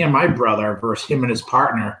was me and my brother versus him and his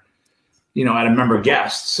partner, at a member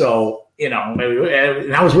guest. So, and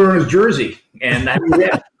I was wearing his jersey, and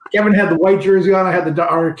Kevin had the white jersey on. I had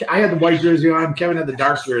the white jersey on. Kevin had the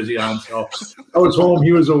dark jersey on. So I was home,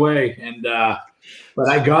 he was away, and but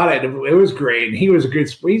I got it. It was great, and he was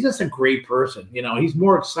he's just a great person. He's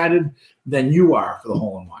more excited than you are for the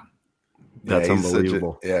hole-in-one. That's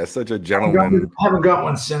unbelievable. Such a gentleman. I haven't got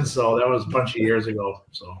one since, though. That was a bunch of years ago.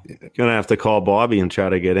 So gonna have to call Bobby and try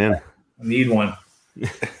to get in. I need one.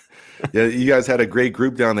 Yeah, you guys had a great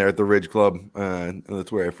group down there at the Ridge Club.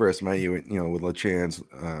 That's where I first met you. With LaChance,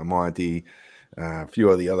 Monty, a few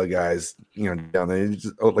of the other guys. Down there,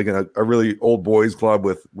 just like a really old boys club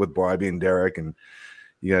with Bobby and Derek, and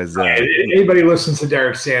you guys. Anybody who listens to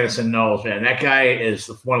Derek Sanderson knows, man. That guy is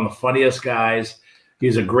one of the funniest guys.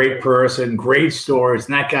 He's a great person, great stories,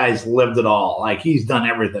 and that guy's lived it all. Like, he's done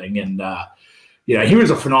everything, and he was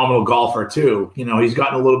a phenomenal golfer too. He's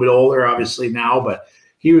gotten a little bit older, obviously now, but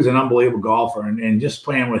he was an unbelievable golfer, and just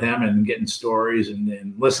playing with him and getting stories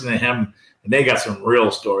and listening to him, and they got some real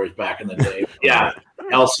stories back in the day. Yeah,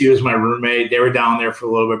 Elsie was my roommate. They were down there for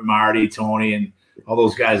a little bit. Marty, Tony, and all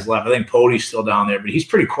those guys left. I think Pody's still down there, but he's a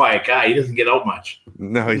pretty quiet guy. He doesn't get out much.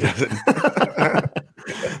 No, he doesn't.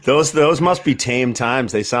 Those must be tame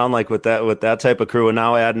times. They sound like with that type of crew, and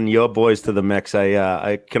now adding your boys to the mix,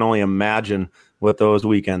 I can only imagine what those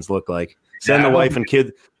weekends look like. Send the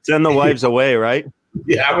wives away, right?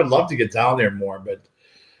 Yeah, I would love to get down there more, but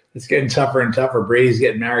it's getting tougher and tougher. Brady's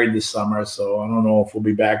getting married this summer, so I don't know if we'll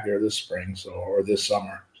be back there this spring or this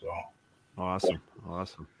summer. So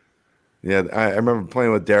awesome. Yeah, I remember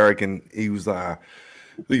playing with Derek, and he was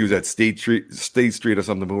I think he was at State Street or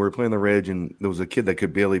something, but we were playing the Ridge, and there was a kid that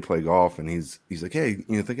could barely play golf, and he's like, hey,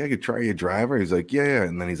 you think I could try your driver? He's like, yeah.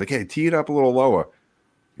 And then he's like, hey, tee it up a little lower.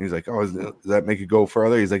 And he's like, oh, does that make it go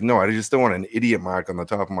further? He's like, no, I just don't want an idiot mark on the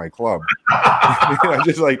top of my club.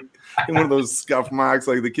 Just like one of those scuff marks,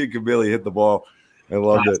 like the kid could barely hit the ball. I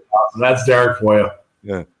loved it. Awesome. That's Derek for you.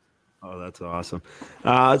 Yeah. Oh, that's awesome.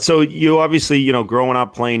 So you obviously, growing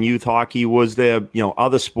up playing youth hockey, was there,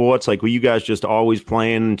 other sports? Like, were you guys just always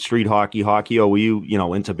playing street hockey, or were you,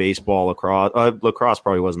 into baseball, lacrosse? Lacrosse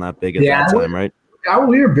probably wasn't that big at that time, right?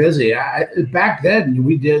 We were busy. Back then,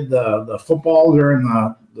 we did the football during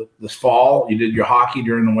the fall. You did your hockey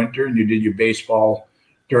during the winter, and you did your baseball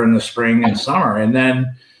during the spring and summer. And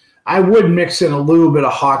then I would mix in a little bit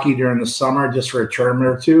of hockey during the summer just for a tournament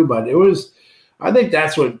or two. But I think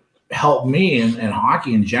that's what helped me in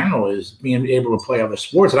hockey in general, is being able to play other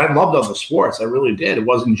sports. And I loved other sports. I really did. It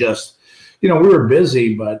wasn't just, we were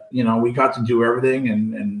busy, but, we got to do everything.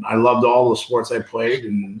 And I loved all the sports I played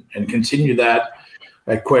and continued that.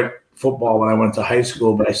 I quit football when I went to high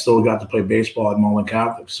school, but I still got to play baseball at Mullen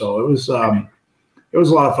Catholic. So it was a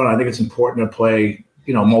lot of fun. I think it's important to play,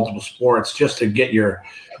 multiple sports just to get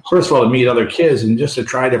first of all, to meet other kids and just to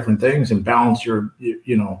try different things and balance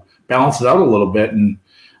balance it out a little bit. And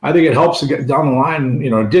I think it helps to get down the line.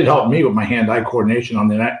 It did help me with my hand-eye coordination on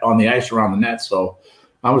the ice around the net. So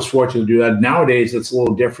I was fortunate to do that. Nowadays, it's a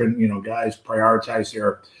little different. Guys prioritize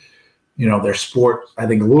their sport, I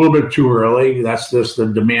think, a little bit too early. That's just the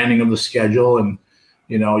demanding of the schedule. And,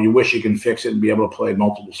 you wish you can fix it and be able to play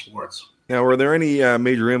multiple sports. Now, were there any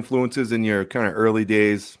major influences in your kind of early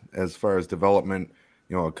days as far as development,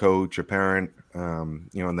 a coach, a parent, and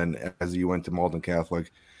then as you went to Malden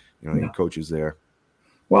Catholic, your coaches there?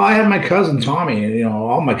 Well, I had my cousin Tommy,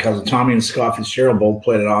 all my cousins, Tommy and Scott Fitzgerald, both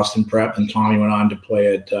played at Austin Prep, and Tommy went on to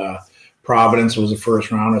play at Providence, was a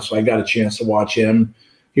first rounder. So I got a chance to watch him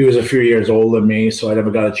he was a few years older than me, so I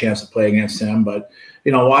never got a chance to play against him. But,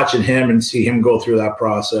 watching him and see him go through that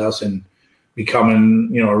process and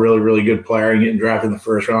becoming, a really, really good player and getting drafted in the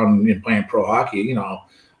first round and playing pro hockey,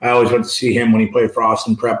 I always went to see him when he played for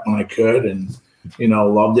Austin Prep when I could, and,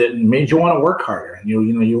 loved it and made you want to work harder. And,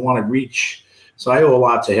 you want to reach. So I owe a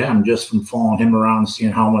lot to him just from following him around,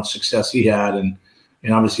 seeing how much success he had. And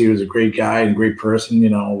obviously he was a great guy and great person,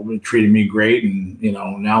 treated me great. And,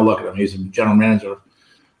 now look at him. He's a general manager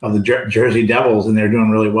of the Jersey Devils, and they're doing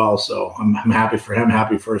really well. So I'm happy for him,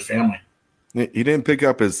 happy for his family. He didn't pick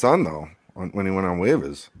up his son, though, when he went on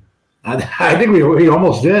waivers. I think we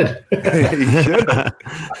almost did. He should. I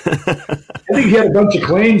think he had a bunch of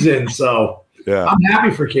claims in, so yeah. I'm happy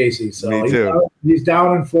for Casey. So me too. He's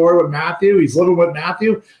down in Florida with Matthew. He's living with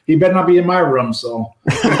Matthew. He better not be in my room, so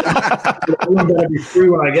the room better be free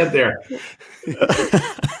when I get there.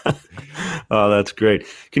 Oh, that's great.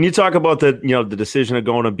 Can you talk about the decision of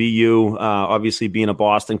going to BU? Obviously, being a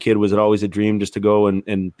Boston kid, was it always a dream just to go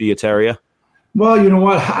and be a Terrier? Well, you know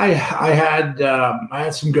what? I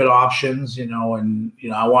had some good options, and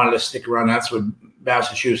I wanted to stick around. That's what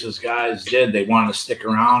Massachusetts guys did. They wanted to stick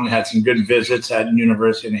around. Had some good visits at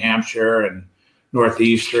University of New Hampshire and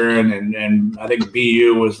Northeastern, and I think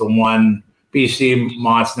BU was the one. BC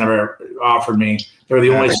Mott's never offered me. They were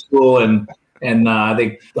the only school and I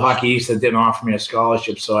think Hockey East that didn't offer me a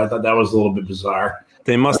scholarship. So I thought that was a little bit bizarre.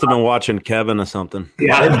 They must have been watching Kevin or something.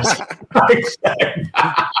 Yeah, they must.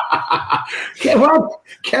 Well,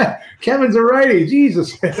 Kevin's a righty.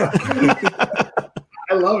 Jesus.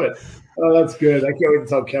 I love it. Oh, that's good. I can't wait to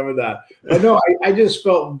tell Kevin that. But no, I just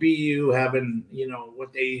felt BU having,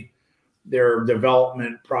 their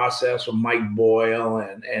development process with Mike Boyle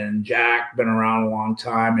and Jack, been around a long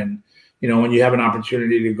time. And, when you have an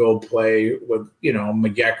opportunity to go play with,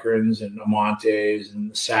 McGeckrins and Amontes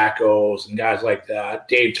and Sackos and guys like that,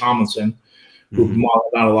 Dave Tomlinson, who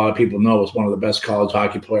not a lot of people know is one of the best college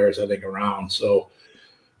hockey players, I think, around. So,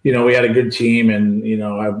 we had a good team, and,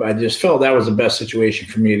 I just felt that was the best situation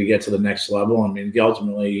for me to get to the next level. I mean,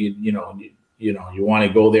 ultimately, you want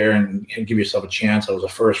to go there and give yourself a chance. I was a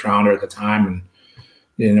first rounder at the time, and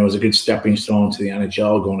it was a good stepping stone to the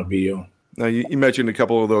NHL going to BU. Now, you mentioned a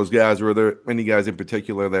couple of those guys. Were there any guys in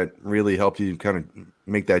particular that really helped you kind of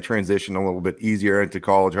make that transition a little bit easier into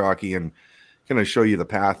college hockey and kind of show you the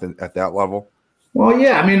path at that level? Well,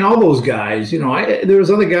 yeah, I mean, all those guys, there was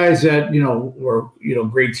other guys that, were,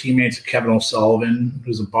 great teammates. Kevin O'Sullivan,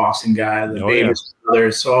 who's a Boston guy, the Davis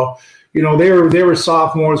brothers. So, they were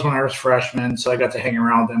sophomores when I was freshman, so I got to hang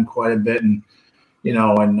around them quite a bit. And,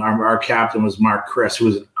 and our captain was Mark Chris, who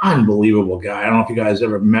was an unbelievable guy. I don't know if you guys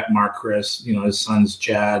ever met Mark Chris. His son's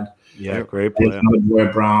Chad. Yeah, great player.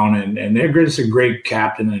 Boy Brown, and they're just a great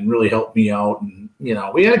captain and really helped me out. And,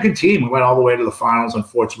 we had a good team. We went all the way to the finals.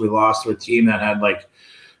 Unfortunately, we lost to a team that had like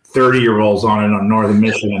 30-year-olds on it on Northern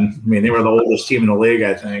Michigan. I mean, they were the oldest team in the league,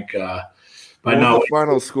 I think. But what was the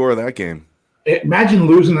final score of that game? Imagine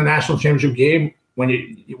losing the national championship game when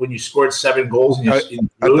you scored 7 goals and you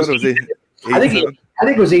lose. I think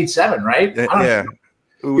it was 8-7, right? Yeah.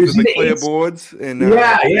 It was the clear boards. And,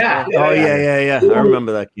 yeah. I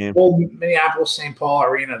remember that game. Old Minneapolis St. Paul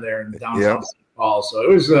Arena there in downtown St. Paul. So it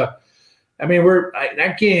was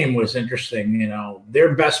that game was interesting.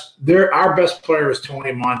 Our best player was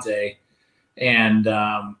Tony Monte, and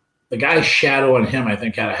the guy shadowing him, I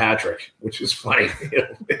think, had a hat trick, which is funny.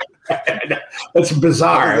 That's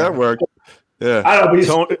bizarre. How does that work? Yeah, I don't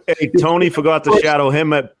know. But Tony forgot to shadow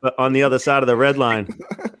him on the other side of the red line.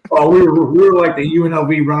 Oh, we were like the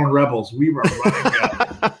UNLV running Rebels. We were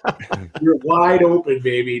running. We were wide open,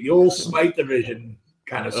 baby. The old Smite division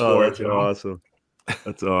kind of score. That's awesome.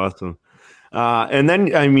 That's awesome. And then,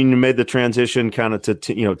 you made the transition kind of to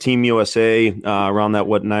Team USA around that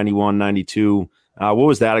 91, 92. What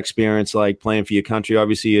was that experience like playing for your country?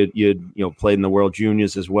 Obviously, you played in the World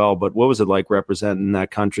Juniors as well, but what was it like representing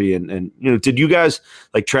that country? And did you guys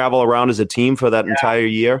like travel around as a team for that entire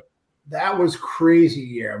year? That was crazy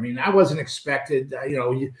year. I mean, I wasn't expected.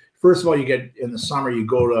 First of all, you get in the summer, you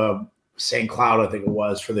go to St. Cloud, I think it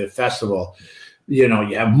was, for the festival. You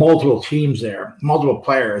have multiple teams there, multiple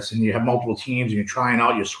players, and you have multiple teams, and you're trying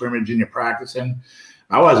out, you're scrimmaging, you're practicing.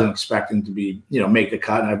 I wasn't expecting to be, make the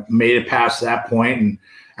cut, and I made it past that point. And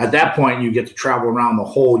at that point, you get to travel around the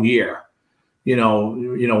whole year.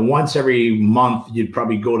 Once every month, you'd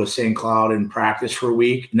probably go to St. Cloud and practice for a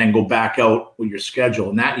week, and then go back out with your schedule.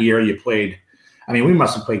 And that year, you played. I mean, we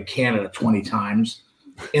must have played Canada 20 times,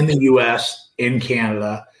 in the U.S., in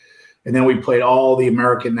Canada. And then we played all the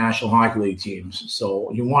American National Hockey League teams.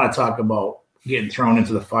 So you want to talk about getting thrown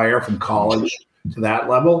into the fire from college to that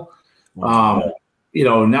level.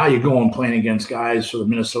 now you're going playing against guys for the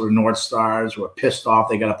Minnesota North Stars who are pissed off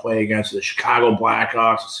they got to play against the Chicago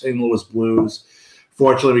Blackhawks, the St. Louis Blues.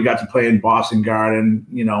 Fortunately, we got to play in Boston Garden,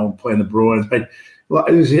 playing the Bruins. But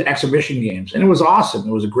it was exhibition games, and it was awesome.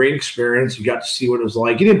 It was a great experience. You got to see what it was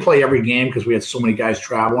like. You didn't play every game because we had so many guys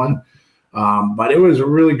traveling, but it was a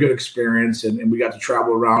really good experience, and we got to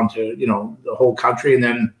travel around to, the whole country. And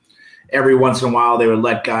then every once in a while they would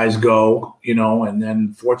let guys go, and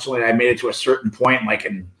then fortunately I made it to a certain point, like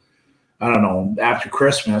after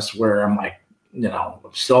Christmas, where I'm like, I'm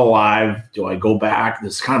still alive. Do I go back?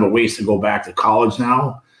 It's kind of a waste to go back to college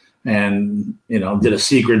now. And, did a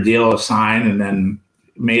secret deal, a sign, and then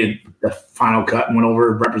made the final cut and went over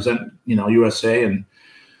to represent, USA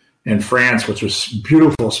and France, which was a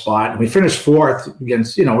beautiful spot. And we finished fourth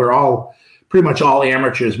against, we're all pretty much all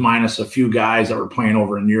amateurs minus a few guys that were playing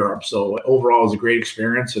over in Europe. So overall it was a great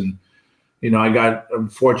experience. And, I'm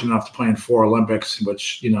fortunate enough to play in 4 Olympics,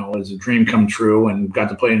 which, is a dream come true, and got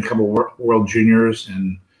to play in a couple of World Juniors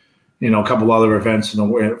and, a couple other events in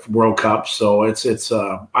the World Cup. So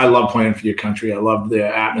I love playing for your country. I love the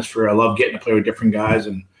atmosphere. I love getting to play with different guys,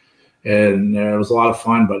 and it was a lot of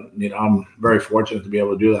fun, but, I'm very fortunate to be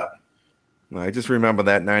able to do that. I just remember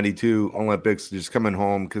that 92 Olympics, just coming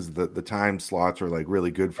home because the time slots were like really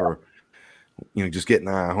good for, just getting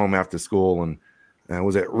home after school. And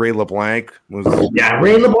was it Ray LeBlanc?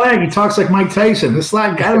 Ray LeBlanc. He talks like Mike Tyson. This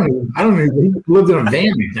guy, I don't know. He lived in a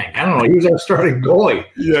van, I think. I don't know. He was our starting goalie.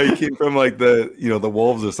 Yeah, he came from like the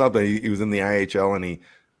Wolves or something. He was in the IHL, and he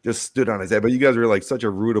just stood on his head. But you guys were like such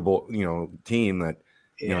a rootable, team that,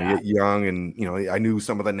 young, and, I knew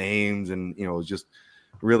some of the names, and, it was just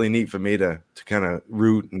really neat for me to kind of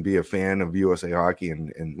root and be a fan of USA hockey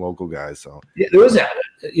and local guys. So yeah, there was that.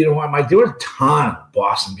 There were a ton of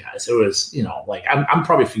Boston guys. It was, like I'm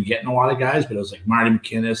probably forgetting a lot of guys, but it was like Marty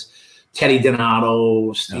McInnes, Teddy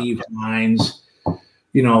Donato, Steve Hines,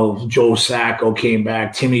 Joe Sacco came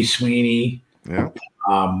back, Timmy Sweeney,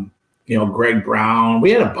 Greg Brown.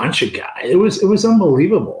 We had a bunch of guys. It was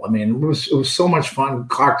unbelievable. I mean, it was so much fun.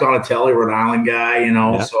 Clark Donatelli, Rhode Island guy,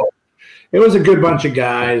 so. It was a good bunch of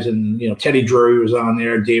guys, and, Teddy Drury was on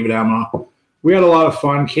there, David Emma. We had a lot of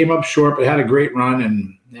fun, came up short, but had a great run,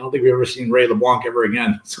 and I don't think we've ever seen Ray LeBlanc ever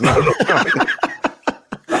again. So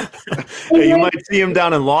Hey, you might see him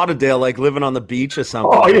down in Lauderdale, like living on the beach or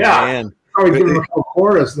something. Oh, yeah. Man. Probably giving him a couple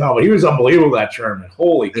quarters. No, but he was unbelievable that tournament.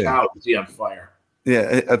 Holy cow, was he on fire.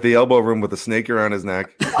 Yeah, at the elbow room with a snake around his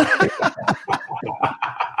neck.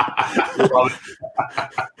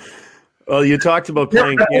 Well, you talked about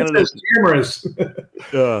playing Canada.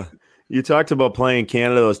 You talked about playing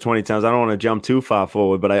Canada those 20 times. I don't want to jump too far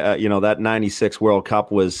forward, but that 96 World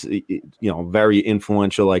Cup was, very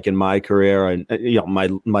influential, like in my career and,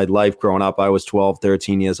 my life growing up. I was 12,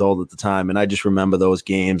 13 years old at the time. And I just remember those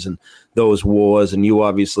games and those wars. And you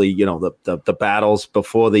obviously, the battles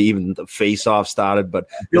before the face-off started. But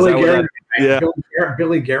Billy Garrett.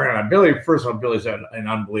 Billy Garrett. First of all, Billy's an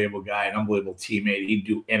unbelievable guy, an unbelievable teammate. He'd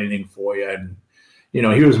do anything for you. And, he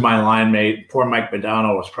was my line mate. Poor Mike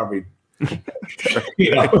Modano was probably,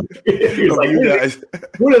 he was like,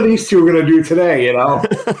 what are these two going to do today?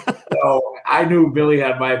 So I knew Billy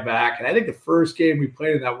had my back. And I think the first game we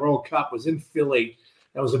played in that World Cup was in Philly.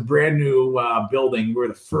 That was a brand new building. We were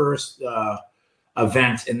the first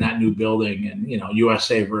event in that new building, and,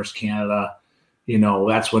 USA versus Canada.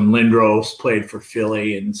 That's when Lindros played for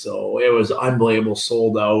Philly. And so it was unbelievable,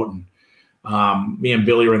 sold out. And me and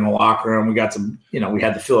Billy were in the locker room. We got to, we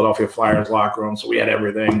had the Philadelphia Flyers locker room. So we had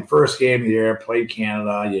everything. First game of the year, played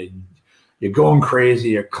Canada. You're going crazy.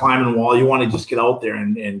 You're climbing the wall. You want to just get out there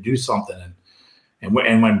and do something. And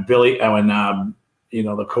when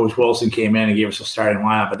the coach Wilson came in and gave us a starting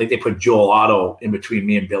lineup, I think they put Joel Otto in between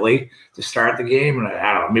me and Billy to start the game. And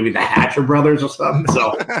I don't know, maybe the Hatcher brothers or something.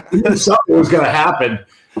 So something was going to happen.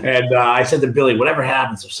 And I said to Billy, whatever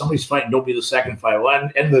happens, if somebody's fighting, don't be the second fight. Well,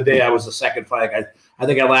 at the end of the day, I was the second fight. I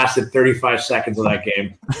think I lasted 35 seconds of that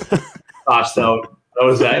game. Tossed out. It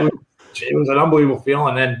was an unbelievable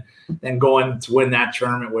feeling. And then going to win that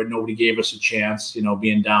tournament where nobody gave us a chance,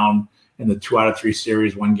 being down in the 2 out of 3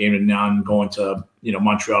 series, 1 game to none, going to,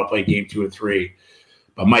 Montreal to play game 2 and 3.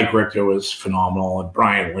 But Mike Richter was phenomenal, and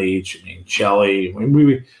Brian Leach, Shelley.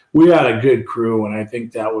 We had a good crew, and I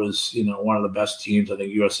think that was, one of the best teams I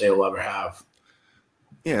think USA will ever have.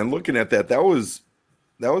 Yeah, and looking at that was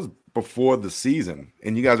before the season,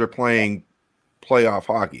 and you guys are playing playoff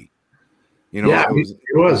hockey. Yeah, it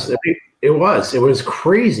was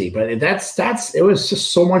crazy, but it was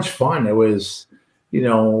just so much fun. It was, we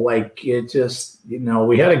had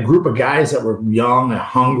a group of guys that were young and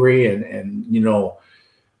hungry, and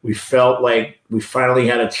we felt like we finally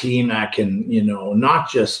had a team that can, not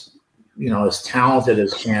just, as talented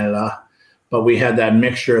as Canada, but we had that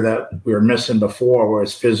mixture that we were missing before, where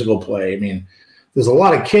it's physical play. I mean, there's a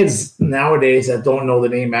lot of kids nowadays that don't know the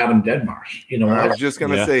name Adam Deadmarsh. I was just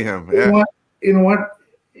going to say him. Yeah. You know what?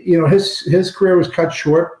 His career was cut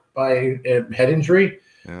short by a head injury,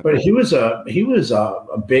 but he was a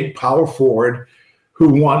big power forward who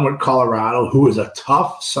won with Colorado, who was a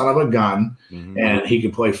tough son of a gun, and he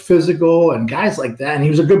could play physical and guys like that. And he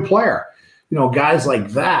was a good player. Guys like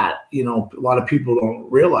that, a lot of people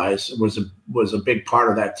don't realize was a big part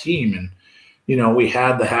of that team. And, we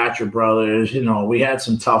had the Hatcher brothers, we had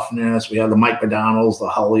some toughness. We had the Mike McDonalds, the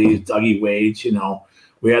Hullies, Dougie Waits,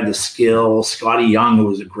 we had the skill, Scotty Young, who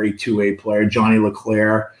was a great two-way player, Johnny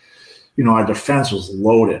Leclerc. Our defense was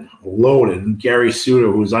loaded. And Gary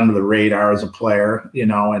Suter, who was under the radar as a player,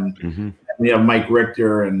 and we have Mike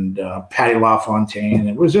Richter and Patty LaFontaine.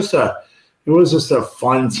 It was just a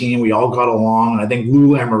fun team. We all got along. And I think Lou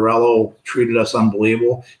Lamorello treated us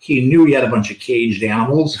unbelievable. He knew he had a bunch of caged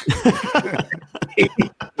animals.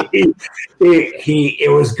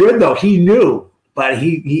 It was good though. He knew, but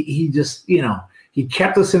he just, he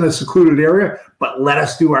kept us in a secluded area, but let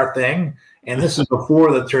us do our thing. And this is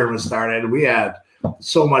before the tournament started. We had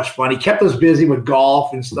so much fun. He kept us busy with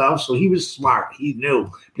golf and stuff. So he was smart. He knew.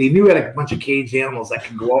 But he knew he had a bunch of caged animals that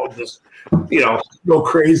could go out and just, go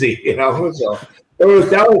crazy. So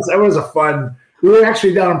that was a fun. We were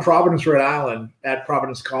actually down in Providence, Rhode Island at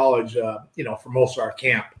Providence College, for most of our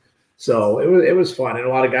camp. So it was fun. And a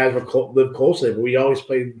lot of guys lived closely. But we always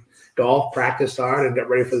played golf, practiced hard, and got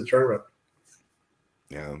ready for the tournament.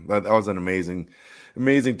 Yeah, that was an amazing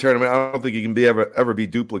tournament. I don't think it can ever be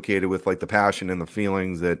duplicated with like the passion and the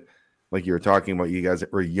feelings that, like you were talking about, you guys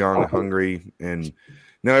were young, hungry, and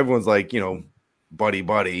now everyone's like,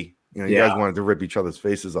 buddy. You guys wanted to rip each other's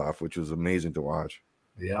faces off, which was amazing to watch.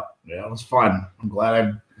 Yeah, it was fun. I'm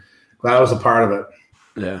glad I was a part of it.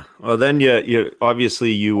 Yeah. Well, then you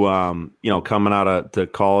obviously coming out to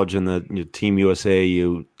college and the Team USA,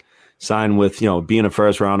 you signed with, being a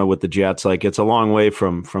first rounder with the Jets. Like, it's a long way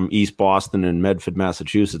from East Boston and Medford,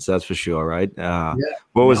 Massachusetts. That's for sure. Right.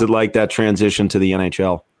 What was it like, that transition to the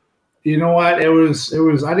NHL? You know what? It was,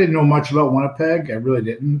 I didn't know much about Winnipeg. I really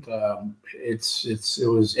didn't. It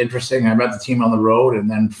was interesting. I met the team on the road, and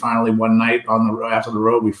then finally one night after the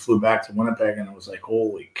road, we flew back to Winnipeg, and it was like,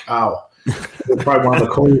 holy cow. It's probably one of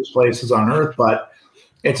the coolest places on earth, but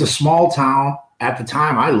it's a small town. At the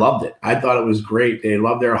time, I loved it. I thought it was great. They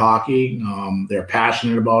love their hockey. They're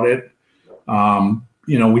passionate about it.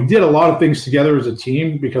 We did a lot of things together as a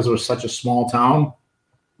team because it was such a small town,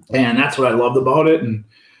 and that's what I loved about it. And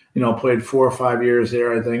played 4 or 5 years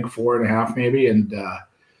there, I think 4.5 maybe, and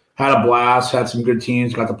had a blast. Had some good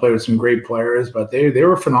teams. Got to play with some great players, but they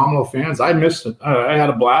were phenomenal fans. I missed it. I had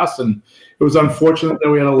a blast, and it was unfortunate that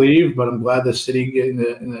we had to leave. But I'm glad the city,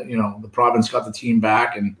 the province, got the team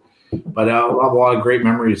back, but I have a lot of great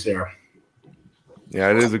memories there.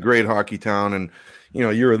 Yeah, it is a great hockey town, and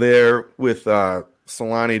you were there with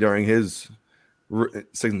Solani during his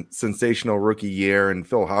sensational rookie year, and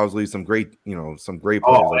Phil Housley, some great players,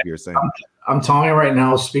 like you're saying. I'm telling you right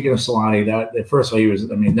now, speaking of Solani, that first of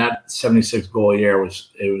all, that 76 goal year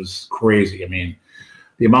was crazy. I mean,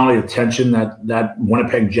 the amount of attention that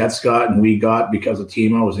Winnipeg Jets got and we got because of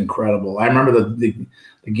Timo was incredible. I remember the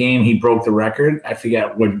game he broke the record. I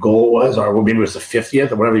forget what goal it was, or maybe it was the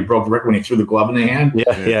 50th or whatever. He broke the record when he threw the glove in the hand.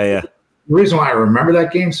 Yeah. The reason why I remember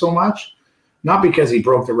that game so much, not because he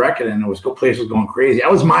broke the record and place was going crazy. I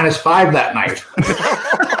was -5 that night.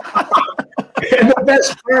 And the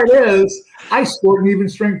best part is, I scored an even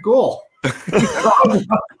strength goal. I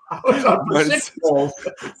was up for 6 goals.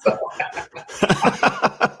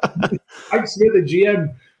 Mike Smith, the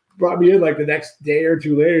GM, brought me in like the next day or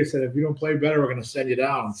two later. He said, if you don't play better, we're going to send you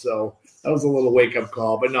down. So that was a little wake-up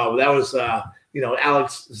call. But no, that was,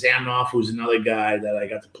 Alex Zamnoff, who's another guy that I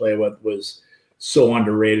got to play with, was so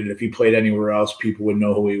underrated. If he played anywhere else, people would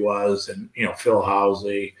know who he was. And, Phil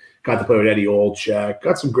Housley, got to play with Eddie Olczyk,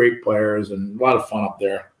 got some great players, and a lot of fun up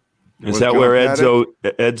there. Is that where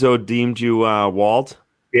Edzo deemed you Walt?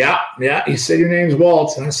 Yeah. He said, your name's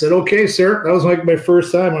Walt. And I said, okay, sir. That was like my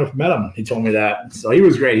first time I've met him. He told me that. So he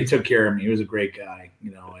was great. He took care of me. He was a great guy,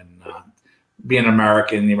 and being an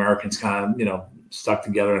American, the Americans kind of, stuck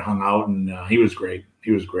together and hung out, and he was great.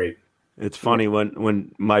 It's funny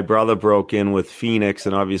when my brother broke in with Phoenix,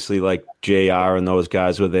 and obviously like JR and those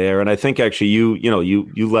guys were there. And I think actually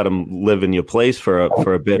you let him live in your place for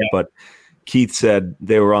a bit, but Keith said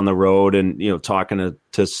they were on the road and, talking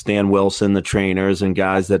to Stan Wilson, the trainers and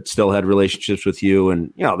guys that still had relationships with you.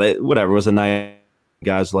 And, it was a nice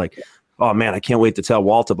Guys like, oh man, I can't wait to tell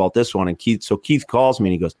Walt about this one. And Keith calls me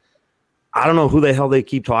and he goes, I don't know who the hell they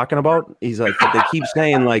keep talking about. He's like, but they keep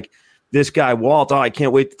saying like this guy Walt. Oh, I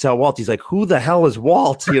can't wait to tell Walt. He's like, who the hell is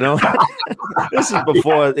Walt? You know, this is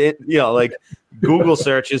before it. You know, like Google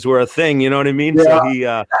searches were a thing. You know what I mean?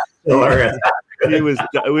 Yeah. So he was.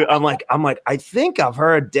 I'm like, I think I've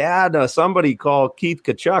heard Dad somebody call Keith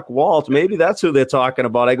Tkachuk Walt. Maybe that's who they're talking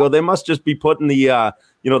about. I go, they must just be putting the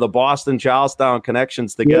the Boston Charlestown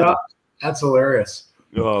connections together. Yeah, that's hilarious.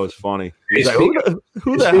 Oh, it was funny. He's like,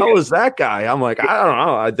 who the hell is that guy? I'm like, I don't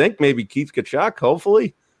know. I think maybe Keith Tkachuk,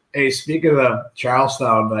 hopefully. Hey, speaking of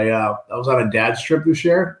Charlestown, I was on a dad's trip this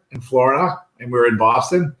year in Florida, and we were in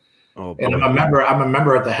Boston. Oh, and I'm a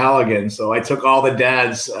member at the Halligan, so I took all the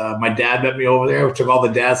dads. My dad met me over there. We took all the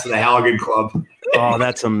dads to the Halligan Club. Oh,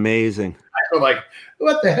 that's amazing. I was like,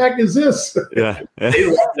 what the heck is this? Yeah. They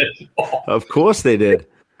loved it. Of course they did.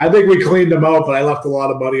 I think we cleaned them out, but I left a lot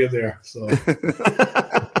of money in there. So I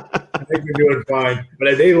think we're doing fine.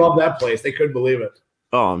 But they love that place. They couldn't believe it.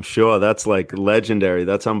 Oh, I'm sure. That's like legendary.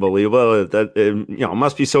 That's unbelievable. It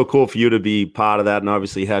must be so cool for you to be part of that and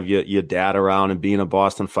obviously have your dad around and being a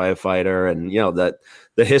Boston firefighter and, that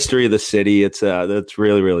the history of the city. That's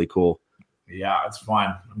really, really cool. Yeah, it's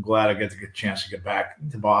fun. I'm glad I get a chance to get back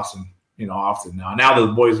to Boston, often now. Now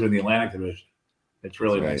the boys are in the Atlantic Division. It's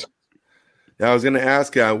really nice. Yeah, I was going to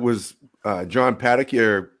ask, was John Paddock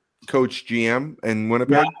your coach GM in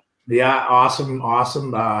Winnipeg? Yeah, awesome.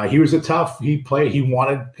 He was he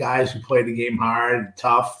wanted guys who played the game hard,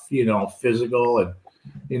 tough, physical. And,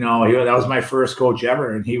 that was my first coach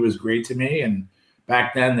ever. And he was great to me. And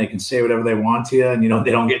back then they can say whatever they want to you and,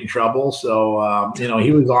 they don't get in trouble. So,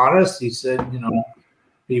 he was honest. He said,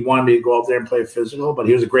 he wanted me to go out there and play physical, but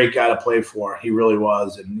he was a great guy to play for. He really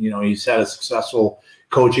was. And, he's had a successful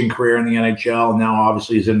coaching career in the NHL. Now,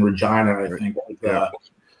 obviously, he's in Regina, I think,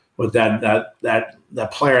 with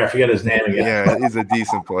that player. I forget his name again. Yeah, he's a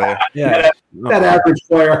decent player. that average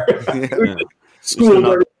player. Yeah.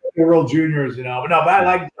 School World Juniors, But no, but I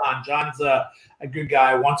like John. John's a good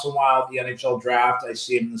guy. Once in a while at the NHL draft, I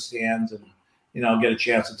see him in the stands and, get a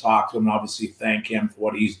chance to talk to him and obviously thank him for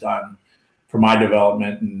what he's done for my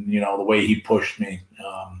development and, the way he pushed me.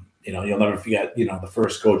 You'll never forget, the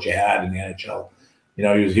first coach you had in the NHL.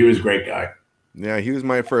 He was a great guy. Yeah, he was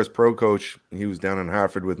my first pro coach. He was down in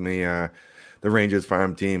Hartford with me, the Rangers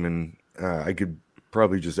farm team, and I could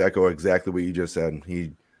probably just echo exactly what you just said.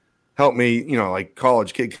 He helped me, like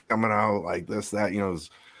college kid coming out, like this, that,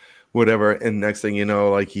 whatever. And next thing you know,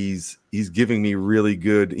 like he's giving me really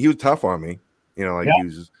good. He was tough on me,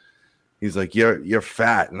 he's like, you're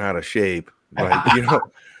fat and out of shape, like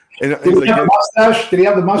And did he have a mustache? Did he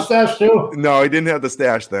have the mustache too? No, I didn't have the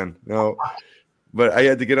stash then. No. But I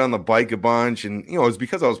had to get on the bike a bunch, and it was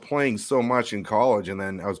because I was playing so much in college, and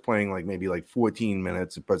then I was playing maybe 14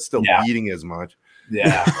 minutes, but still eating as much.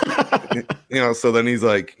 Yeah. So then he's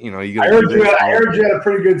like, you got. I heard you had a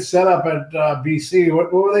pretty good setup at BC.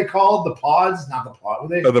 What were they called? The pods? Not the pod. Were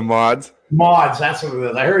they? The mods. Mods. That's what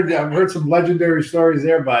it is. I've heard some legendary stories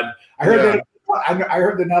there, but I heard I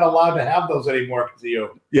heard they're not allowed to have those anymore because of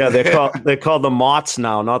you. Yeah, they're called the Mots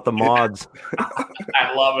now, not the mods.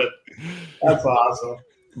 I love it. That's awesome.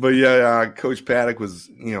 But yeah, Coach Paddock was,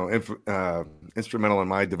 instrumental in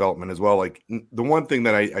my development as well. Like the one thing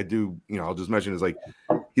that I do, I'll just mention is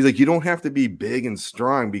he's like, you don't have to be big and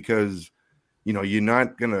strong because, you're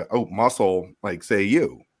not going to out muscle, say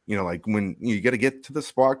when you got to get to the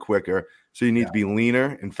spot quicker. So you need to be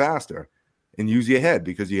leaner and faster and use your head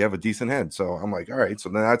because you have a decent head. So I'm like, all right. So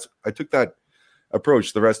then I took that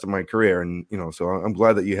approach the rest of my career. And, so I'm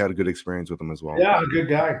glad that you had a good experience with him as well. Yeah, a good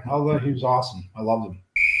guy. He was awesome. I loved him.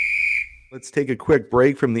 Let's take a quick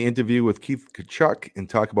break from the interview with Keith Tkachuk and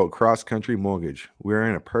talk about Cross Country Mortgage. We're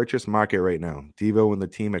in a purchase market right now. Devo and the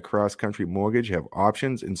team at Cross Country Mortgage have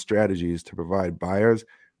options and strategies to provide buyers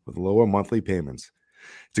with lower monthly payments.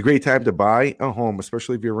 It's a great time to buy a home,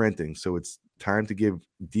 especially if you're renting. So it's time to give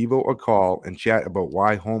Devo a call and chat about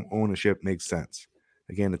why home ownership makes sense.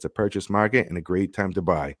 Again, it's a purchase market and a great time to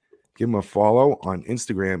buy. Give him a follow on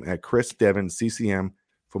Instagram at Chris Devon CCM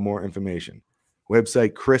for more information.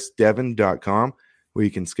 Website chrisdevon.com where you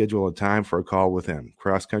can schedule a time for a call with him.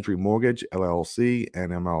 Cross Country Mortgage, LLC,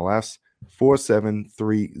 NMLS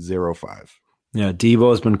 47305. Yeah,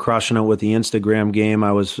 Devo's been crushing it with the Instagram game.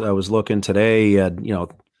 I was looking today. He had,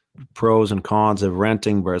 pros and cons of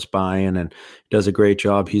renting versus buying, and does a great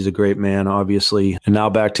job. He's a great man, obviously. And now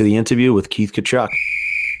back to the interview with Keith Tkachuk.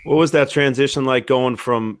 What was that transition like going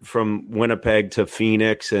from Winnipeg to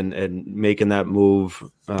Phoenix and making that move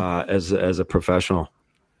as a professional?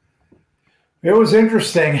 It was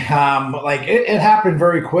interesting. Like it happened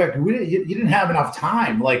very quick. You didn't have enough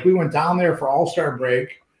time. Like we went down there for All-Star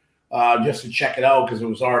break just to check it out because it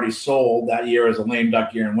was already sold that year as a lame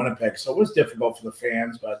duck year in Winnipeg. So it was difficult for the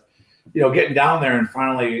fans. But getting down there and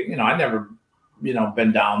finally, I never,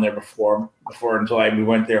 been down there before until we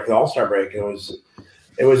went there for the All-Star break. It was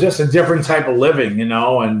just a different type of living, and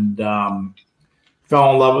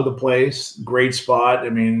fell in love with the place. Great spot. I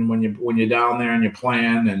mean, when you're down there and you're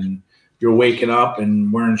playing and you're waking up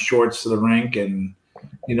and wearing shorts to the rink and,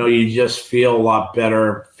 you just feel a lot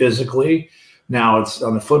better physically. Now it's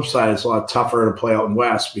on the flip side, it's a lot tougher to play out in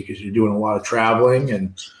West because you're doing a lot of traveling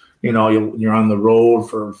and, you're on the road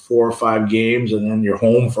for 4 or 5 games and then you're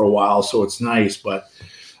home for a while. So it's nice, but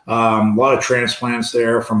a lot of transplants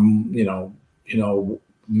there from,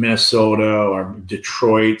 Minnesota or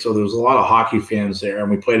Detroit. So there was a lot of hockey fans there. And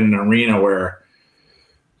we played in an arena where,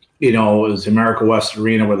 it was the America West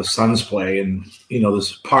Arena where the Suns play. And,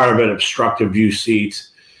 there's part of it obstructive view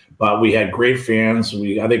seats, but we had great fans.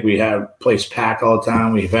 I think we had place packed all the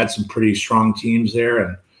time. We've had some pretty strong teams there.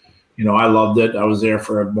 And, I loved it. I was there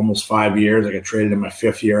for almost 5 years. I got traded in my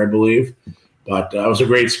 5th year, I believe. But it was a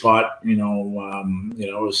great spot.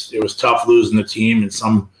 It was tough losing the team, and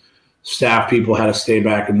some staff people had to stay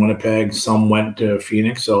back in Winnipeg. Some went to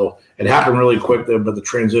Phoenix. So it happened really quick there, but the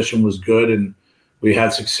transition was good, and we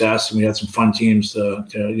had success, and we had some fun teams to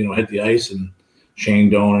hit the ice, and Shane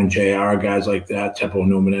Doan and JR, guys like that, Teppo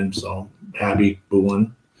Numminen, so Abby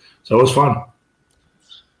Boulin. So it was fun.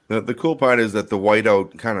 The cool part is that the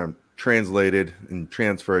whiteout kind of translated and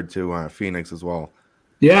transferred to Phoenix as well.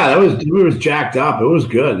 Yeah, it was jacked up. It was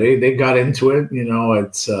good. They got into it.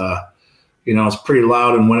 It's pretty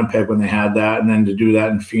loud in Winnipeg when they had that, and then to do that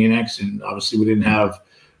in Phoenix, and obviously we didn't have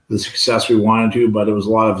the success we wanted to, but it was a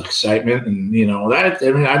lot of excitement, and I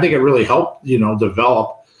think it really helped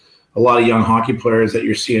develop a lot of young hockey players that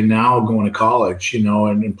you're seeing now going to college,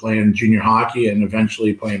 and playing junior hockey and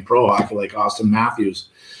eventually playing pro hockey like Austin Matthews.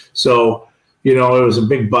 So it was a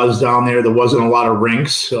big buzz down there. There wasn't a lot of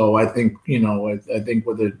rinks, so I think I think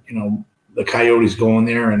with the Coyotes going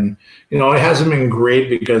there, and it hasn't been great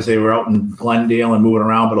because they were out in Glendale and moving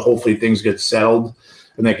around, but hopefully things get settled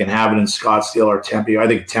and they can have it in Scottsdale or Tempe. I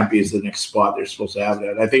think Tempe is the next spot they're supposed to have it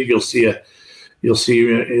at. I think you'll see a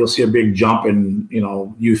big jump in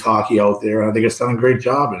youth hockey out there. I think it's done a great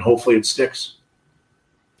job, and hopefully it sticks.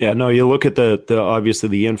 Yeah, no, you look at the obviously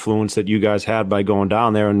the influence that you guys had by going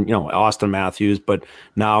down there, and Austin Matthews, but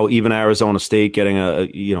now even Arizona State getting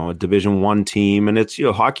a Division I team, and it's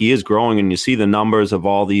hockey is growing, and you see the numbers of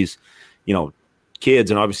all these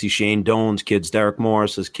kids, and obviously Shane Doan's kids, Derek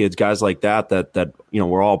Morris's kids, guys like that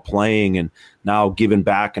we're all playing and now giving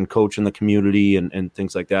back and coaching the community and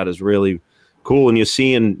things like that is really cool. And you're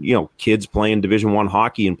seeing kids playing Division I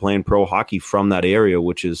hockey and playing pro hockey from that area,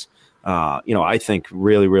 which is I think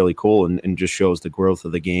really, really cool and just shows the growth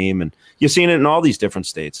of the game. And you're seeing it in all these different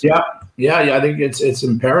states. Yeah. I think it's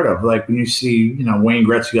imperative. Like when you see, Wayne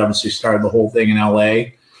Gretzky obviously started the whole thing in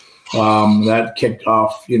LA. That kicked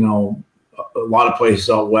off, a lot of places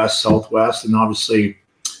out west, southwest, and obviously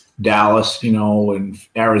Dallas, and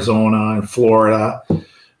Arizona and Florida.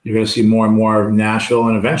 You're going to see more and more of Nashville,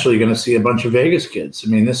 and eventually you're going to see a bunch of Vegas kids. I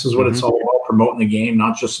mean, this is what it's all about, promoting the game,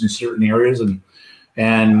 not just in certain areas.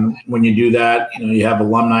 And when you do that, you have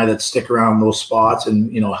alumni that stick around those spots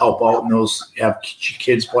and, help out in those, have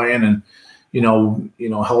kids playing and,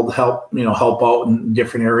 help out in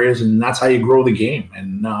different areas. And that's how you grow the game.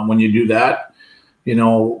 And when you do that, they're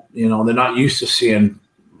not used to seeing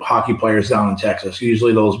hockey players down in Texas.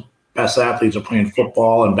 Usually those best athletes are playing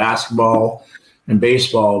football and basketball and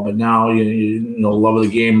baseball. But now, love of the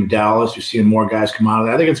game in Dallas, you're seeing more guys come out of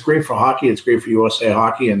that. I think it's great for hockey. It's great for USA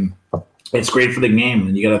hockey, and it's great for the game.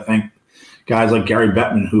 And you got to thank guys like Gary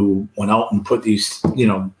Bettman who went out and put these,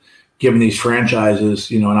 giving these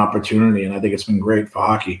franchises, an opportunity. And I think it's been great for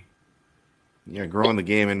hockey. Yeah, growing the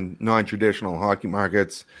game in non-traditional hockey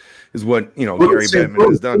markets is what, Gary Bettman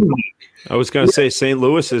has done. I was going to say St.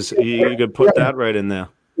 Louis is, you could put that right in there.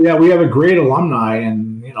 Yeah, we have a great alumni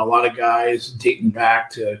and, a lot of guys dating back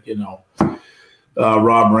to,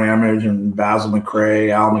 Rob Ramage and Basil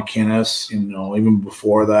McRae, Al McInnes, even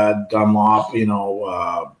before that, Dunlop,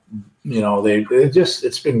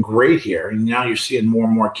 it's been great here. And now you're seeing more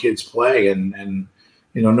and more kids play and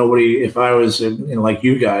nobody, if I was, like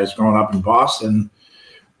you guys growing up in Boston,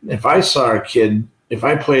 if I saw a kid, if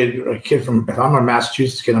I played a kid if I'm a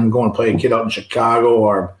Massachusetts kid, I'm going to play a kid out in Chicago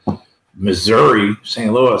or Missouri,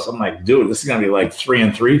 St. Louis. I'm like, dude, this is going to be like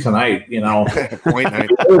 3-3 tonight, Point night.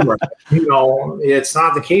 It's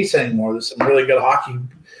not the case anymore. There's some really good hockey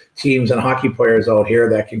teams and hockey players out here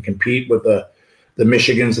that can compete with the the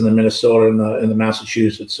Michigans and the Minnesota and the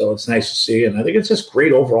Massachusetts. So it's nice to see. And I think it's just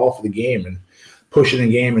great overall for the game and pushing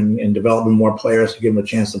the game and developing more players to give them a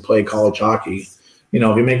chance to play college hockey. You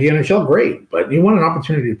know, if you make the NHL, great. But you want an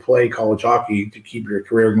opportunity to play college hockey to keep your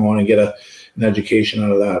career going and get an education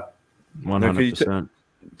out of that. 100%.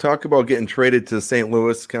 Talk about getting traded to St.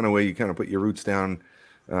 Louis, kind of where you kind of put your roots down.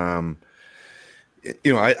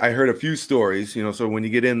 You know, I heard a few stories, you know, so when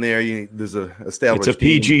you get in there, there's a established It's a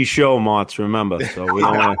PG show, Mott's, remember. So we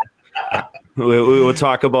don't want to we will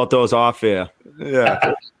talk about those off air.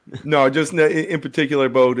 Yeah. No, just in particular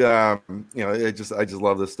about you know, I just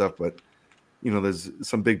love this stuff, but you know, there's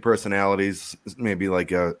some big personalities, maybe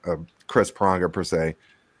like a Chris Pronger per se.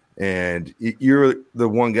 And you're the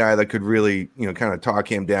one guy that could really, you know, kind of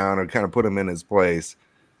talk him down or kind of put him in his place.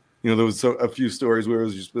 You know, there was a few stories where it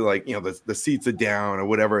was just like, you know, the seats are down or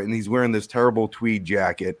whatever, and he's wearing this terrible tweed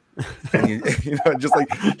jacket, and you know, just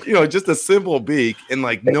like, you know, just a simple beak, and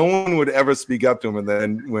like no one would ever speak up to him. And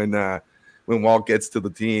then when Walt gets to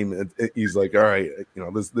the team, he's like, all right, you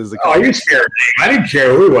know, there's a. Oh, you scared me. I didn't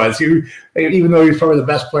care who he was. Even though he was probably the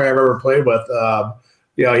best player I've ever played with.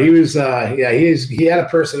 You know, he was. He had a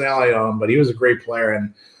personality on him, but he was a great player,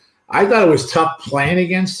 and I thought it was tough playing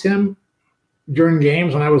against him during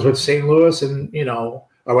games when I was with St. Louis and, you know,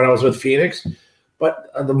 or when I was with Phoenix. But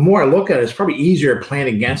the more I look at it, it's probably easier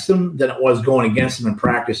playing against him than it was going against him in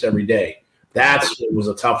practice every day. That's what was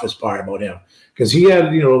the toughest part about him, because he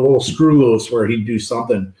had, you know, a little screw loose where he'd do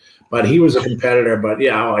something, but he was a competitor. But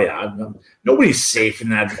nobody's safe on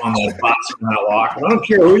that bus in that locker. I don't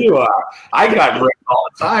care who you are. I got ripped all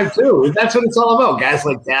the time too. That's what it's all about. Guys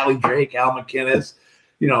like Dally Drake, Al McInnes,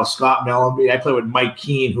 you know, Scott Mellenby. I played with Mike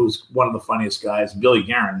Keane, who's one of the funniest guys, Billy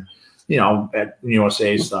Guerin, you know, at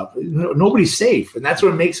USA stuff. Nobody's safe, and that's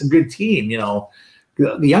what makes a good team. You know,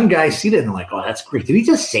 the young guys see that and they're like, oh, that's great. Did he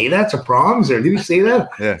just say that to Prongs, or did he say that?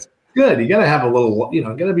 Yeah. Good. You got to have a little, you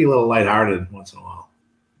know, got to be a little lighthearted once in a while.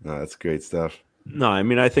 No, that's great stuff. No, I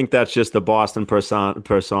mean, I think that's just the Boston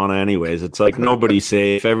persona anyways. It's like nobody's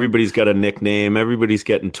safe. Everybody's got a nickname. Everybody's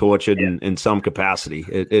getting tortured in some capacity.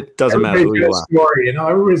 It doesn't matter who you are. Story, you know,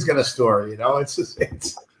 everybody's got a story, you know. It's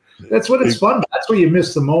that's what it's fun. That's what you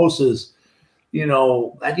miss the most is, you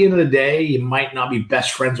know, at the end of the day, you might not be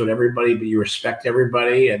best friends with everybody, but you respect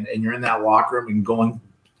everybody, and you're in that locker room and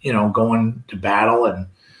going to battle, and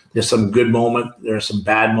there's some good moments, there's some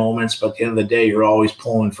bad moments, but at the end of the day, you're always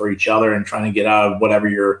pulling for each other and trying to get out of whatever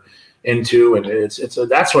you're into. And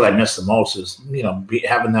that's what I miss the most is, you know,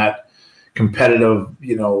 having that competitive,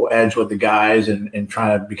 you know, edge with the guys and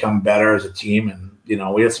trying to become better as a team. And, you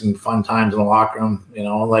know, we had some fun times in the locker room, you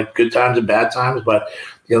know, like good times and bad times, but at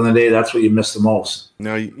the end of the day, that's what you miss the most.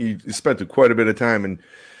 Now, you spent quite a bit of time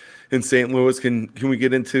in St. Louis. Can we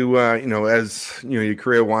get into, you know, as, you know, your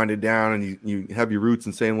career winded down and you have your roots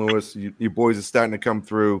in St. Louis, your boys are starting to come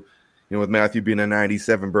through, you know, with Matthew being a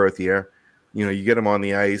 97 birth year, you know, you get them on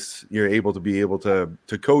the ice, you're able to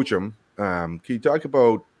coach them. Can you talk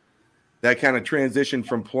about that kind of transition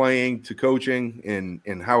from playing to coaching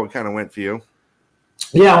and how it kind of went for you?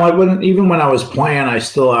 Yeah, even when I was playing, I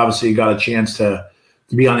still obviously got a chance to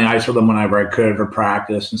be on the ice with them whenever I could for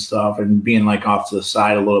practice and stuff, and being like off to the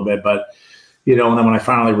side a little bit. But, you know, and then when I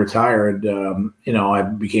finally retired, you know, I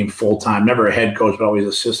became full-time, never a head coach, but always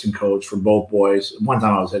assistant coach for both boys. One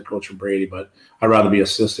time I was head coach for Brady, but I'd rather be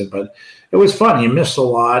assistant. But it was fun. You missed a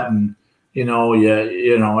lot, and, you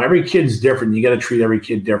know, every kid's different. You got to treat every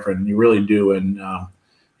kid different. You really do. And,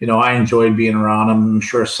 you know, I enjoyed being around him. I'm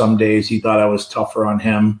sure some days he thought I was tougher on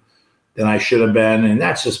him than I should have been. And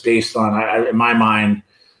that's just based on, in my mind,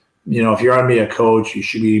 you know, if you're going to be a coach, you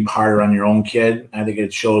should be harder on your own kid. I think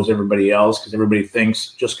it shows everybody else, because everybody thinks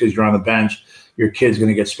just because you're on the bench, your kid's going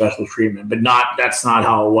to get special treatment. But that's not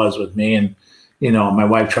how it was with me. And, you know, my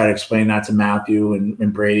wife tried to explain that to Matthew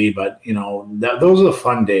and Brady. But, you know, those are the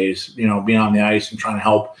fun days, you know, being on the ice and trying to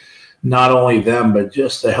help not only them, but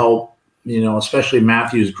just to help, you know, especially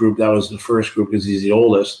Matthew's group. That was the first group because he's the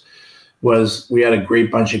oldest. We had a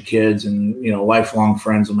great bunch of kids and, you know, lifelong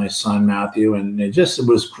friends of my son, Matthew. And it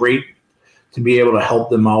was great to be able to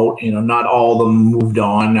help them out. You know, not all of them moved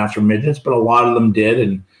on after midgets, but a lot of them did.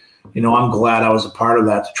 And, you know, I'm glad I was a part of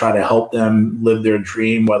that to try to help them live their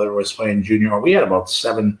dream, whether it was playing junior, or we had about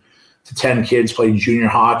 7 to 10 kids playing junior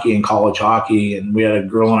hockey and college hockey. And we had a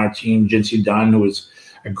girl on our team, Jinsey Dunn, who was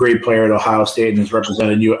a great player at Ohio State and has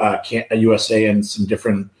represented USA in some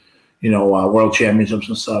different, you know, world championships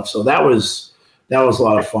and stuff. So that was a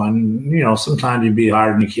lot of fun. You know, sometimes you'd be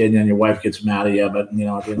hard on your kid and then your wife gets mad at you, but, you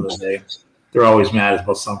know, at the end of the day, they're always mad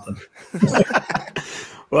about something.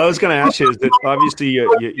 Well, I was going to ask you, is that obviously your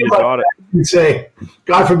daughter. You'd say,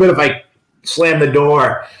 God forbid if I slammed the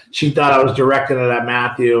door, she thought I was directing it at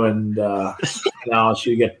Matthew, and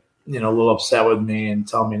she'd get a little upset with me and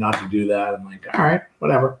tell me not to do that. I'm like, all right,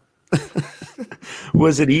 whatever.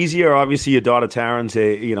 Was it easier? Obviously, your daughter Taryn's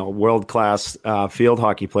a world-class field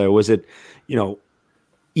hockey player. Was it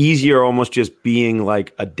easier almost just being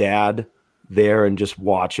like a dad there and just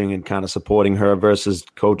watching and kind of supporting her versus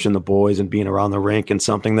coaching the boys and being around the rink, and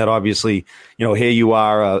something that obviously, here you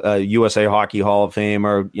are, a USA Hockey Hall of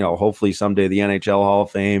Famer, hopefully someday the NHL Hall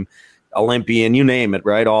of Fame, Olympian, you name it,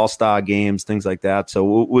 right? All-star games, things like that. So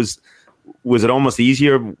was it almost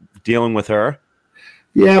easier dealing with her?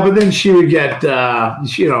 Yeah, but then she would get,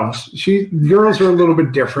 girls are a little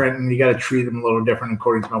bit different, and you got to treat them a little different,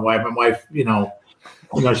 according to my wife. My wife,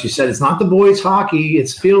 she said, it's not the boys' hockey,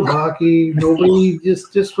 it's field hockey. Nobody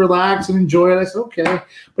just relax and enjoy it. I said, okay.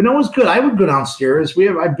 But no, it was good. I would go downstairs. We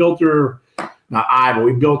built her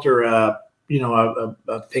a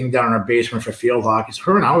thing down in our basement for field hockey. So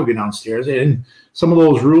her and I would go downstairs. And some of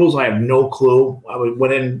those rules, I have no clue. I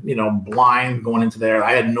went in, blind going into there.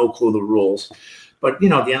 I had no clue the rules. But, at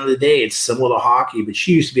the end of the day, it's similar to hockey. But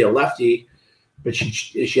she used to be a lefty, but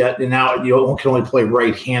and now you can only play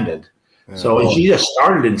right-handed. So she just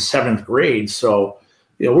started in 7th grade. So,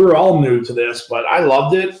 we were all new to this, but I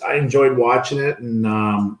loved it. I enjoyed watching it.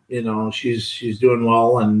 And, she's doing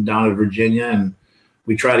well and down in Virginia. And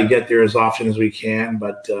we try to get there as often as we can.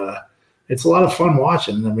 But it's a lot of fun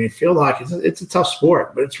watching. I mean, field hockey, it's a tough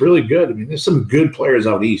sport, but it's really good. I mean, there's some good players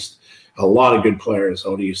out east. A lot of good players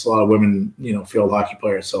out east. A lot of women, field hockey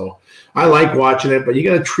players. So I like watching it, but you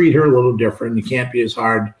got to treat her a little different. You can't be as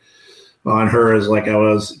hard on her as like I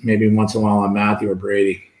was maybe once in a while on Matthew or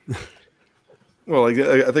Brady. Well,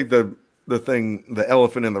 I think the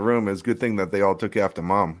elephant in the room is good thing that they all took after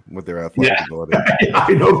mom with their athletic ability.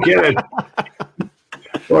 I know, kidding.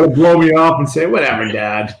 Or blow me off and say, whatever,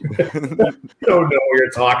 Dad. You don't know what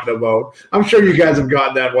you're talking about. I'm sure you guys have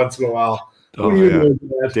gotten that once in a while. Oh, yeah.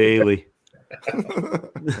 Daily.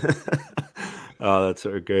 Oh, that's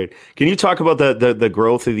so great. Can you talk about the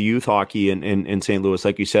growth of the youth hockey in St. Louis?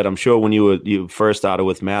 Like you said, I'm sure when you first started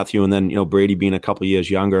with Matthew, and then Brady being a couple of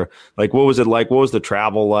years younger, like what was it like? What was the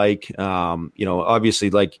travel like? Obviously,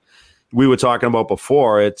 like we were talking about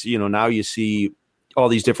before, it's now you see all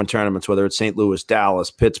these different tournaments, whether it's St. Louis,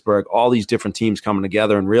 Dallas, Pittsburgh, all these different teams coming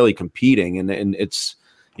together and really competing, and it's.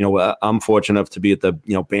 I'm fortunate enough to be at the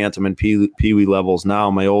bantam and pee-wee levels now.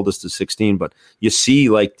 My oldest is 16, but you see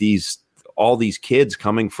like all these kids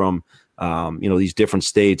coming from these different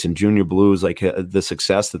states and junior blues, like the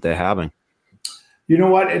success that they're having. You know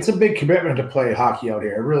what? It's a big commitment to play hockey out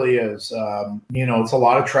here. It really is. It's a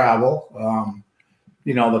lot of travel.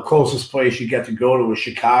 The closest place you get to go to is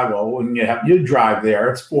Chicago, and you drive there.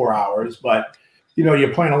 It's 4 hours, but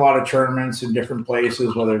you're playing a lot of tournaments in different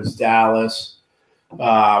places, whether it's Dallas,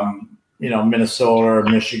 Minnesota or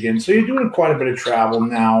Michigan. So you're doing quite a bit of travel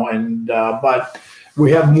now, and but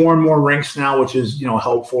we have more and more rinks now, which is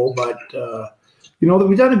helpful. But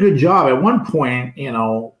we've done a good job. At one point,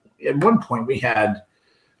 we had,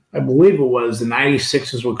 I believe it was the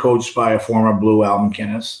 96s were coached by a former Blue, Al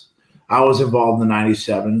McInnes. I was involved in the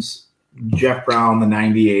 97s. Jeff Brown, the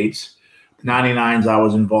 98s. The 99s, I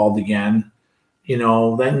was involved again.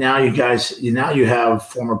 Then now you have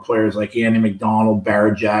former players like Andy McDonald,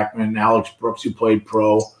 Barrett Jackman, Alex Brooks, who played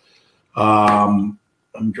pro. I'm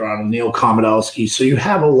drawing Neil Komodowski. So you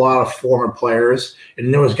have a lot of former players,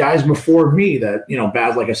 and there was guys before me that,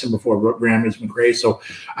 Baz, like I said before, Ramage McRae. So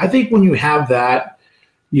I think when you have that,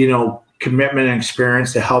 commitment and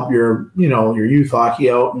experience to help your youth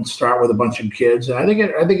hockey out and start with a bunch of kids, and I think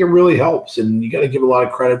it really helps. And you got to give a lot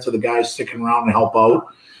of credit to the guys sticking around and help out.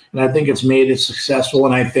 And I think it's made it successful.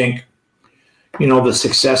 And I think, the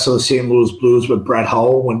success of the St. Louis Blues with Brett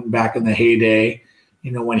Hull back in the heyday,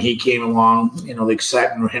 when he came along, the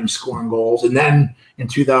excitement of him scoring goals. And then in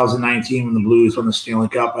 2019, when the Blues won the Stanley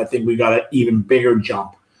Cup, I think we got an even bigger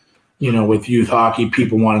jump, with youth hockey.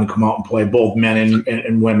 People wanted to come out and play, both men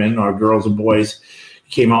and women, or girls and boys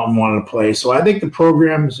came out and wanted to play. So I think the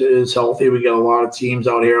program is healthy. We got a lot of teams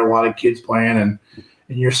out here, a lot of kids playing, and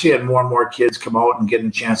you're seeing more and more kids come out and getting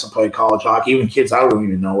a chance to play college hockey, even kids I don't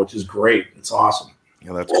even know, which is great. It's awesome.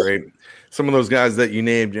 Yeah, that's great. Some of those guys that you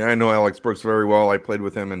named, I know Alex Brooks very well. I played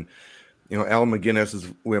with him, and Al McGinnis is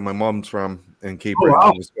where my mom's from in Cape Breton,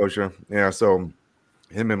 Nova Scotia. Yeah, so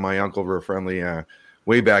him and my uncle were friendly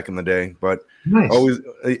way back in the day. But nice.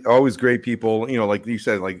 always great people. Like you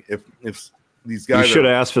said, like if these guys, you should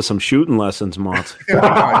have asked for some shooting lessons, Mont.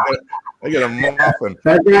 I get a muffin.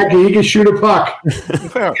 That guy, he can shoot a puck.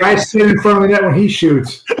 Guy sitting in front of the net when he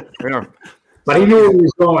shoots. Yeah. But he knew where he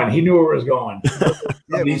was going. He knew where he was going.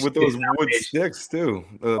 Yeah, with those wood sticks too.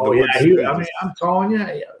 I'm telling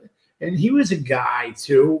you, and he was a guy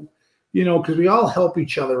too, because we all help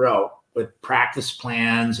each other out with practice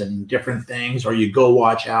plans and different things. Or you go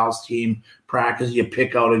watch Al's team practice. You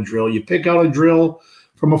pick out a drill. You pick out a drill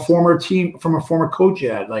from a former coach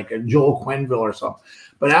you had, like a Joel Quenneville or something.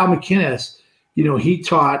 But Al McInnes, he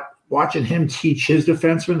taught, watching him teach his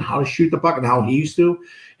defensemen how to shoot the puck and how he used to.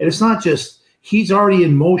 And it's not just, he's already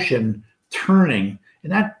in motion, turning,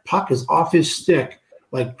 and that puck is off his stick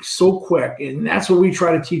like so quick. And that's what we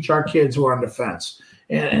try to teach our kids who are on defense.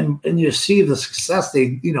 And you see the success.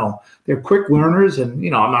 They're quick learners. And,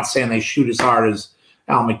 I'm not saying they shoot as hard as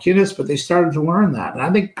Al McInnes, but they started to learn that. And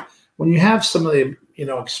I think when you have some of the,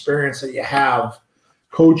 experience that you have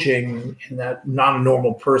coaching, and that not a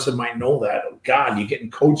normal person might know that, oh God, you're getting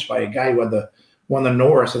coached by a guy who won the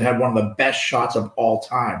Norris and had one of the best shots of all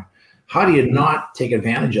time. How do you not take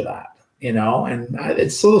advantage of that? And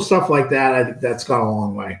it's little stuff like that. I think that's gone a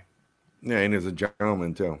long way. Yeah, and he's a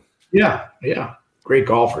gentleman too. Yeah. Great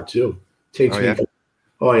golfer too. Takes me.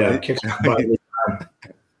 Yeah. Kicks my butt every time.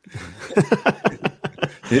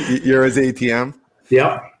 You're his ATM.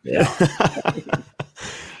 Yep.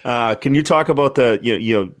 Can you talk about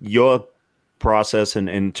your process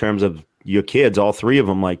in terms of your kids, all three of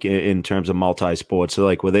them, like in terms of multi-sports? So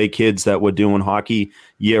like, were they kids that were doing hockey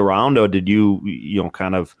year round, or did you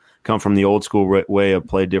kind of come from the old school way of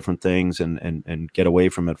play different things and get away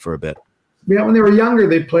from it for a bit? Yeah, when they were younger,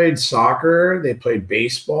 they played soccer, they played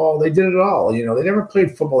baseball, they did it all. They never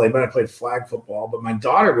played football. They might have played flag football, but my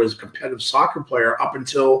daughter was a competitive soccer player up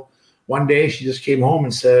until one day she just came home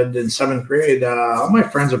and said in 7th grade, all my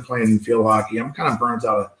friends are playing field hockey. I'm kind of burnt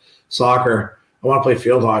out of soccer. I want to play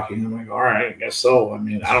field hockey. And I'm like, all right, I guess so. I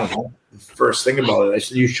mean, I don't know. The first thing about it, I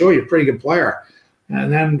said, you sure you're a pretty good player?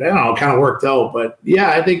 And then, it kind of worked out. But yeah,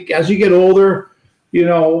 I think as you get older,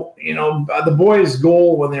 the boys'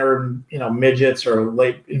 goal when they're, midgets or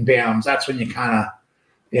late in bantams, that's when you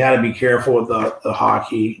had to be careful with the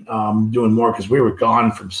hockey, doing more, because we were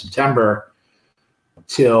gone from September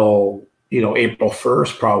till, April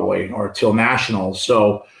 1st probably, or till nationals.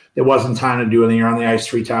 So there wasn't time to do anything. You're on the ice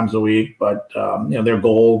 3 times a week. But, their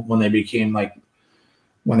goal when they became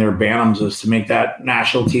when they were bantams is to make that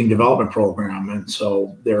national team development program. And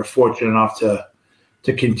so they're fortunate enough to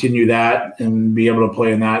continue that and be able to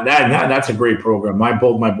play in that. That's a great program.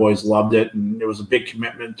 Both my boys loved it, and it was a big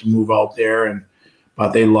commitment to move out there,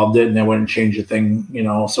 but they loved it, and they wouldn't change a thing,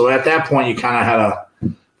 So at that point, you kind of had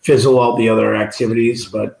to fizzle out the other activities,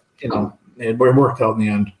 but it worked out in the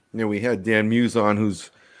end. We had Dan Muse on,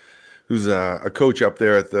 who's a coach up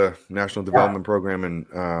there at the National Development Program,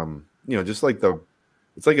 and just like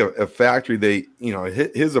it's like a factory. They,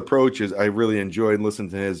 his approach is, I really enjoyed listening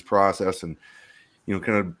to his process, and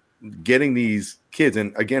kind of getting these kids,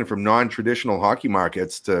 and again, from non-traditional hockey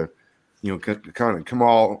markets to, kind of come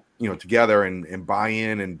all, together and buy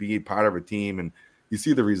in and be part of a team. And you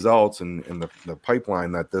see the results and the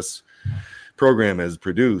pipeline that this program has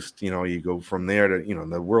produced. You go from there to,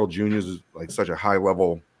 the World Juniors is like such a high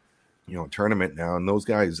level, tournament now. And those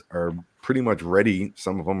guys are pretty much ready.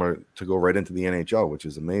 Some of them are to go right into the NHL, which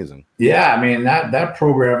is amazing. Yeah. I mean, that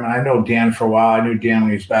program, and I know Dan for a while. I knew Dan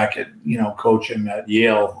when he was back at, coaching at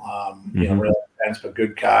Yale, really intense, but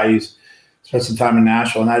good guy. He's spent some time in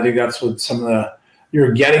Nashville. And I think that's what some of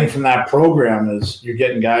you're getting from that program is you're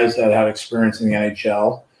getting guys that have experience in the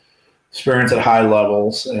NHL, experience at high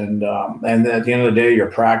levels. And at the end of the day,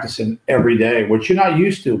 you're practicing every day, which you're not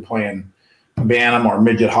used to playing bantam or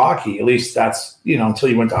midget hockey. At least that's, until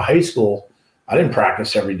you went to high school, I didn't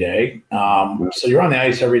practice every day. So you're on the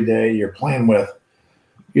ice every day. You're playing with,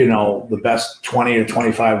 the best 20 or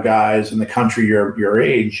 25 guys in the country your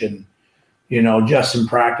age. And, just in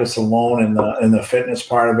practice alone in the fitness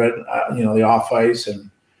part of it, the off ice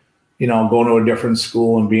and, going to a different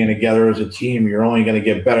school and being together as a team, you're only going to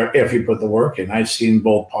get better if you put the work in. I've seen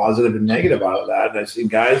both positive and negative out of that. And I've seen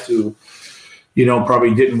guys who,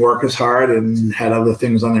 probably didn't work as hard and had other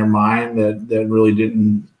things on their mind that really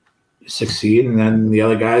didn't succeed. And then the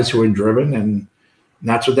other guys who were driven, and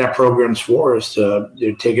that's what that program's for, is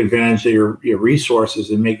to take advantage of your resources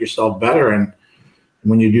and make yourself better. And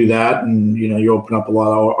when you do that, and, you open up a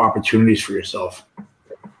lot of opportunities for yourself.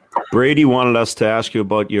 Brady wanted us to ask you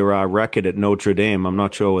about your record at Notre Dame. I'm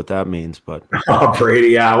not sure what that means, but. Oh, Brady,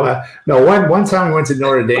 yeah. Well, no, one time we went to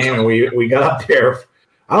Notre Dame and we got up there.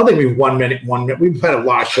 I don't think we've won many. We've had a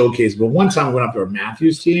lot of showcases, but one time we went up to our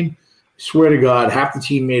Matthews team. I swear to God, half the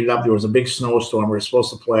team made it up. There was a big snowstorm. We were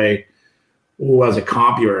supposed to play. Who was a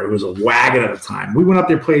computer? It was a wagon at the time. We went up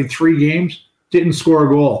there, played 3 games. didn't score a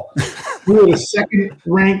goal. We were the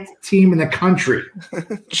second-ranked team in the country.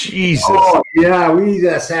 Jesus. Oh, yeah, we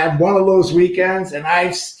just had one of those weekends, and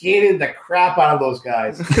I skated the crap out of those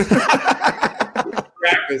guys.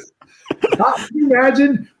 Practice. Can you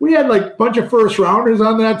imagine? We had like a bunch of first-rounders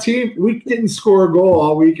on that team. We didn't score a goal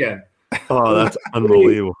all weekend. Oh, that's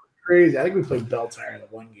unbelievable. Crazy. I think we played Bell Tire in the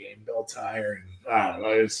one game. Bell Tire, and I don't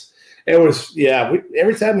know. It was yeah.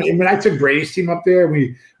 Every time when I took Brady's team up there,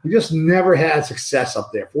 we just never had success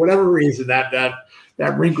up there for whatever reason. That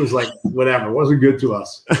rink was like whatever. It wasn't good to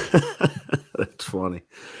us. That's funny.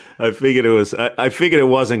 I figured it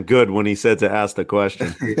wasn't good when he said to ask the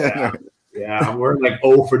question. Yeah, we're like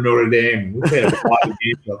 0 for Notre Dame. We played a lot of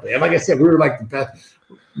games up there. And like I said, we were like the best.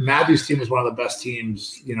 Matthew's team was one of the best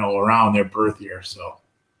teams, around their birth year. So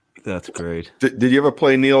that's great. Did you ever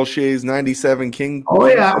play Neil Shea's 97 King? Oh,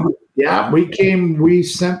 yeah. Yeah, we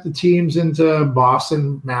sent the teams into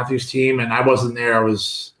Boston, Matthew's team, and I wasn't there. I don't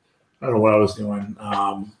know what I was doing.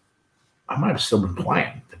 I might have still been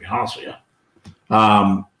playing, to be honest with you.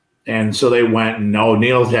 And so they went, and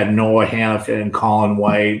Neil had Noah Hannafin and Colin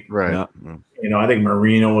White. Right. Yeah. I think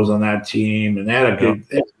Marino was on that team, and they had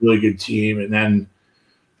a really good team. And then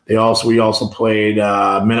we also played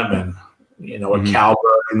Minutemen, with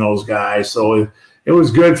Calvert and those guys. So it was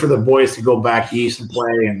good for the boys to go back east and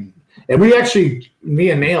play. And we actually, me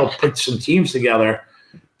and Neil picked some teams together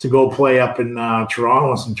to go play up in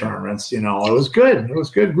Toronto in some tournaments. It was good. It was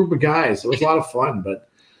a good group of guys. It was a lot of fun, but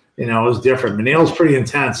it was different. Neil's pretty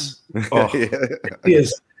intense. Oh, he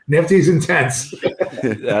is. Nifty's intense.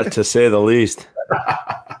 That, to say the least.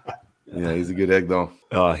 Yeah, he's a good egg, though.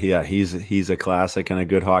 Oh, yeah, he's a classic and a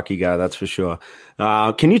good hockey guy, that's for sure.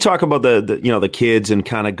 Can you talk about the kids and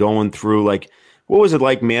kind of going through, like, what was it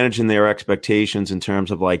like managing their expectations in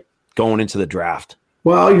terms of, like, going into the draft?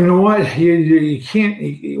 Well, you know what? You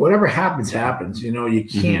can't – whatever happens. You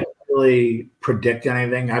can't really predict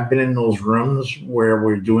anything. I've been in those rooms where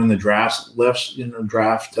we're doing the draft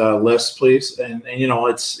lists, please. And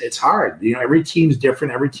it's hard. Every team's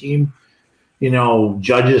different. Every team,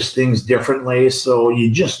 judges things differently. So you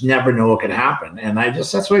just never know what can happen. And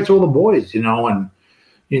that's what I told the boys, and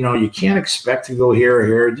you can't expect to go here or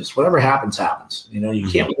here. Just whatever happens. You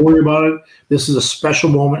can't worry about it. This is a special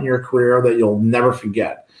moment in your career that you'll never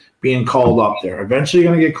forget, being called up there. Eventually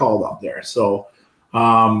you're going to get called up there. So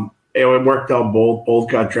it worked out. Both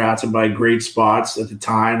got drafted by great spots at the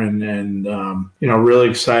time, and really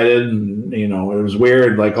excited. And it was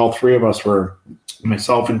weird. Like all three of us were,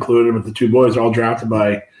 myself included, with the two boys, all drafted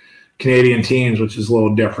by Canadian teams, which is a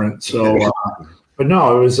little different. So, but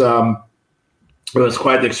no, it was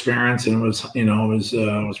quite the experience, and I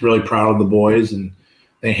was really proud of the boys, and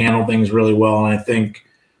they handled things really well. And I think,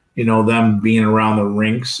 them being around the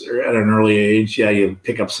rinks at an early age, you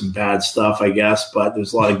pick up some bad stuff, I guess, but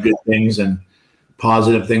there's a lot of good things and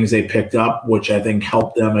positive things they picked up, which I think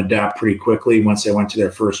helped them adapt pretty quickly once they went to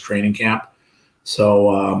their first training camp.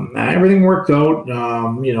 So everything worked out.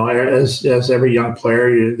 As every young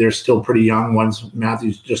player, they're still pretty young.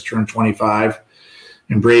 Matthews just turned 25,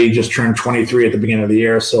 and Brady just turned 23 at the beginning of the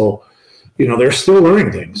year. So, they're still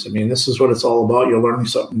learning things. This is what it's all about. You're learning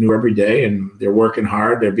something new every day, and they're working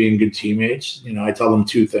hard. They're being good teammates. I tell them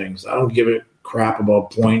two things. I don't give a crap about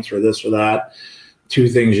points or this or that. Two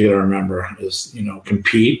things you got to remember is,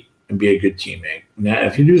 compete and be a good teammate. And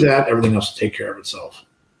if you do that, everything else will take care of itself.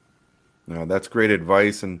 No, that's great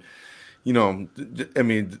advice. And,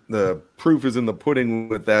 the proof is in the pudding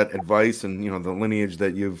with that advice and, the lineage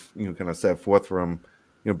that you've, kind of set forth from,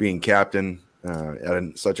 being captain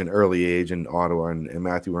at such an early age in Ottawa, and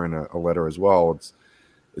Matthew wearing a letter as well.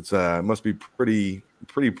 It's must be pretty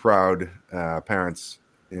proud parents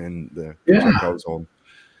in the household.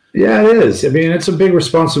 Yeah, it is. It's a big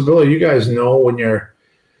responsibility. You guys know when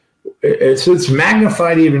it's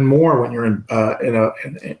magnified even more when you're in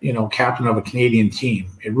captain of a Canadian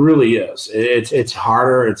team. It really is. It's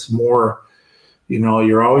harder. It's more.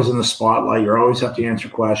 You're always in the spotlight. You always have to answer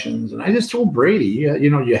questions. And I just told Brady,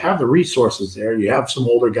 you have the resources there. You have some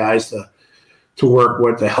older guys to work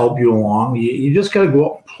with to help you along. You just got to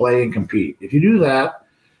go out and play and compete. If you do that,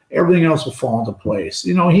 everything else will fall into place.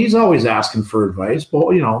 He's always asking for advice.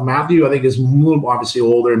 But, Matthew, I think, is obviously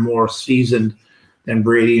older and more seasoned than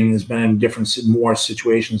Brady, and has been in more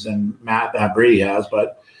situations than Brady has.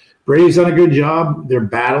 But Brady's done a good job. They're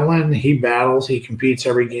battling. He battles. He competes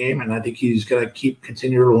every game, and I think he's going to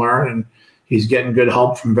continue to learn. And he's getting good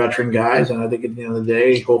help from veteran guys. And I think at the end of the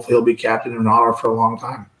day, hopefully he'll be captain in Ottawa for a long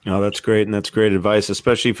time. Oh, that's great, and that's great advice,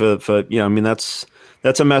 especially for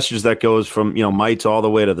that's a message that goes from mites all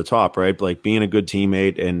the way to the top, right? Like being a good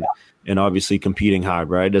teammate and and obviously competing hard,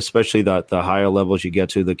 right? Especially the higher levels you get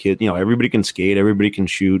to, the kid, everybody can skate, everybody can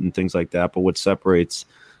shoot and things like that. But what separates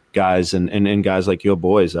guys and guys like your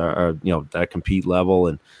boys are that compete level.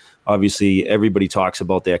 And obviously everybody talks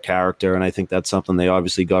about their character. And I think that's something they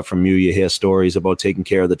obviously got from you. You hear stories about taking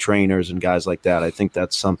care of the trainers and guys like that. I think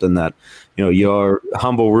that's something that, your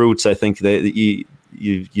humble roots, I think that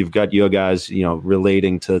you've got your guys,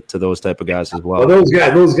 relating to those type of guys as well. Those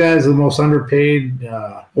guys are the most underpaid,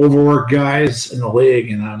 overworked guys in the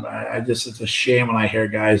league, and I just, it's a shame when I hear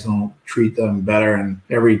guys don't treat them better. And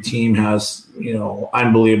every team has,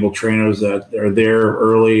 unbelievable trainers that are there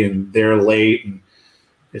early and there late, and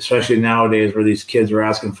especially nowadays where these kids are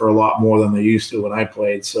asking for a lot more than they used to when I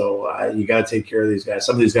played. So you got to take care of these guys.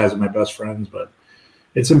 Some of these guys are my best friends, but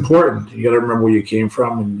it's important. You got to remember where you came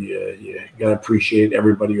from, and you got to appreciate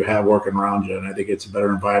everybody you have working around you. And I think it's a better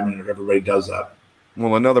environment if everybody does that.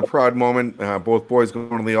 Well, another proud moment. Both boys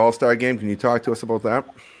going to the All-Star game. Can you talk to us about that?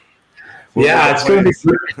 Yeah, it's going to be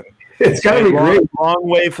great. It's going to be great. Long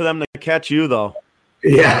way for them to catch you, though.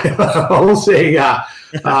 Yeah, we'll see.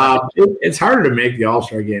 It's harder to make the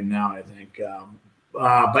All-Star game now, I think.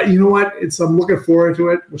 But you know what? I'm looking forward to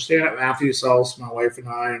it. We're staying at Matthew's house, my wife and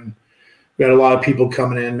I, and we got a lot of people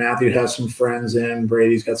coming in. Matthew has some friends in.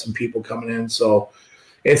 Brady's got some people coming in. So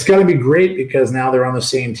it's going to be great because now they're on the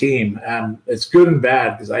same team. It's good and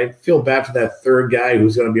bad because I feel bad for that third guy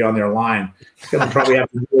who's going to be on their line. He's going to probably have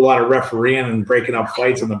to do a lot of refereeing and breaking up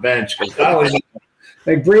fights on the bench.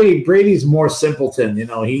 Like Brady's more simpleton,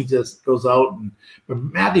 he just goes out but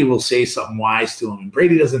Matthew will say something wise to him. And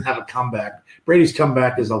Brady doesn't have a comeback. Brady's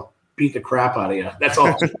comeback is I'll beat the crap out of you. That's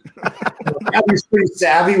all. Matthew's pretty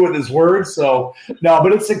savvy with his words. So no,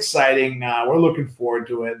 but it's exciting. We're looking forward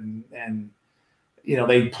to it. And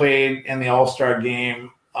they played in the All-Star game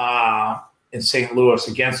in St. Louis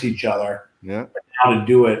against each other. Yeah. But now to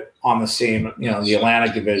do it on the same, the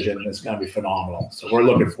Atlantic division is going to be phenomenal. So we're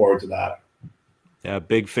looking forward to that. Yeah,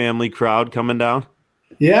 big family crowd coming down.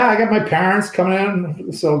 Yeah, I got my parents coming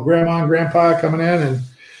in, so grandma and grandpa coming in, and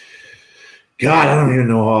God, I don't even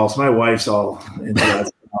know who else. My wife's all into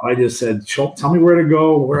that. I just said, tell me where to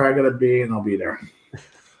go, where I got to be, and I'll be there.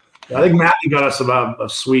 I think Matthew got us about a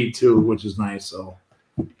suite too, which is nice, so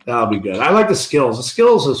that'll be good. I like the skills. The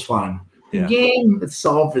skills is fun. Yeah. The game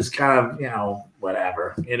itself is kind of,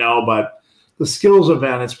 whatever, but the skills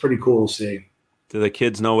event, it's pretty cool to see. Do the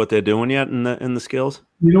kids know what they're doing yet in the skills?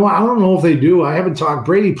 I don't know if they do. I haven't talked.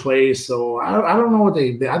 Brady plays, so I don't know what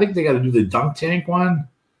they I think they got to do the dunk tank one,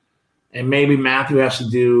 and maybe Matthew has to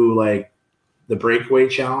do like the breakaway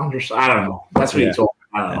challenge or so. I don't know. That's what he told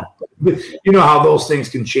me. I don't know. But you know how those things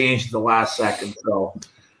can change at the last second. So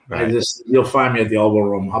right. You'll find me at the elbow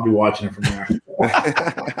room. I'll be watching it from there.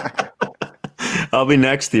 I'll be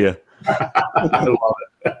next to you. I love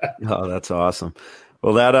it. Oh, that's awesome.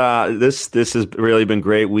 Well, that this has really been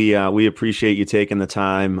great. We appreciate you taking the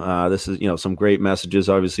time. This is some great messages,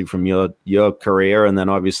 obviously from your career, and then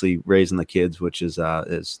obviously raising the kids, which is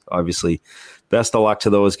obviously best of luck to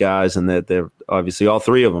those guys, and that they're obviously all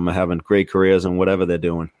three of them are having great careers in whatever they're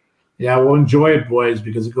doing. Yeah, well, enjoy it, boys,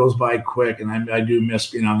 because it goes by quick, and I do miss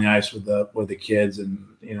being on the ice with the kids and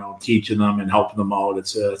teaching them and helping them out.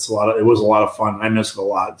 It was a lot of fun. I miss it a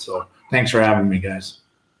lot. So thanks for having me, guys.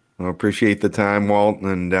 Well, appreciate the time, Walt,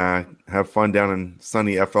 and have fun down in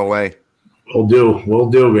sunny FLA. We'll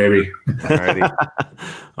do, baby. All righty.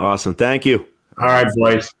 Awesome. Thank you. All right,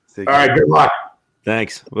 boys. All right, good luck.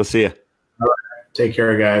 Thanks. We'll see you. All right. Take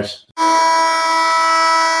care, guys.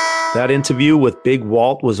 That interview with Big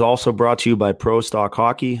Walt was also brought to you by Pro Stock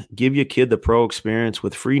Hockey. Give your kid the pro experience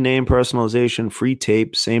with free name personalization, free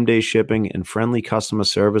tape, same-day shipping, and friendly customer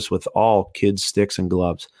service with all kids' sticks and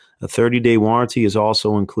gloves. A 30-day warranty is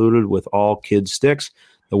also included with all kids' sticks.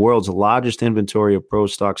 The world's largest inventory of Pro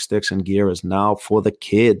Stock sticks and gear is now for the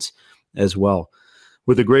kids as well.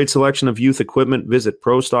 With a great selection of youth equipment, visit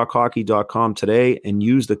ProStockHockey.com today and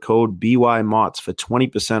use the code BYMOTS for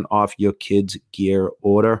 20% off your kids' gear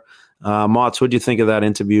order. Motts, what do you think of that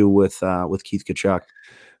interview with Keith Tkachuk?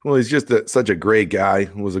 Well, he's just such a great guy.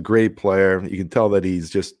 He was a great player. You can tell that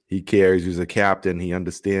he cares. He's a captain. He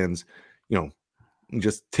understands,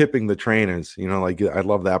 just tipping the trainers, I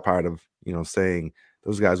love that part of, saying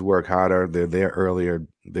those guys work harder. They're there earlier,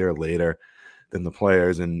 they're later than the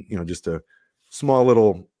players. And, just a small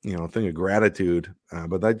little, thing of gratitude.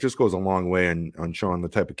 But that just goes a long way on showing the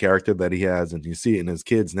type of character that he has. And you see it in his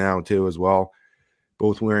kids now too, as well,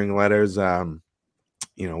 both wearing letters,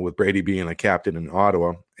 with Brady being a captain in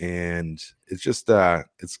Ottawa. And it's just,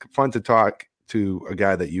 it's fun to talk to a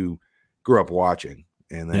guy that you grew up watching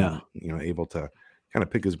and then, able to kind of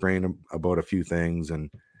pick his brain about a few things and,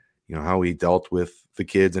 how he dealt with the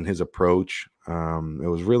kids and his approach. It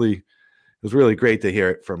was really great to hear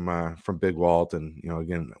it from Big Walt, and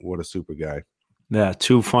again, what a super guy. Yeah,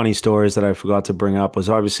 two funny stories that I forgot to bring up was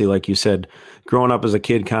obviously, like you said, growing up as a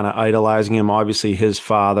kid, kind of idolizing him. Obviously, his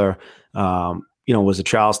father, was a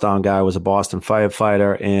Charlestown guy, was a Boston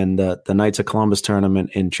firefighter, and the Knights of Columbus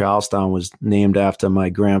tournament in Charlestown was named after my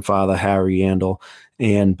grandfather, Harry Yandel,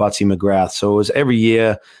 and Butsy McGrath. So it was every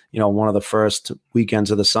year, one of the first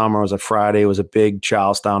weekends of the summer was a Friday. It was a big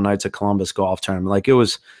Charlestown Knights of Columbus golf tournament. Like, it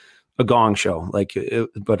was a gong show,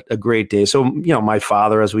 but a great day. So, my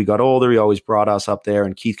father, as we got older, he always brought us up there,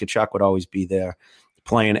 and Keith Tkachuk would always be there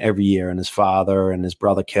playing every year, and his father and his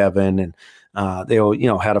brother Kevin, and they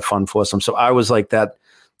all, had a fun foursome. So I was like that,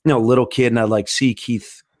 little kid, and I'd like see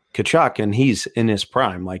Keith Tkachuk, and he's in his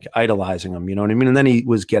prime, like idolizing him, you know what I mean? And then he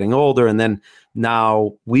was getting older, and then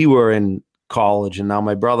now we were in college, and now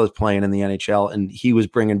my brother's playing in the NHL, and he was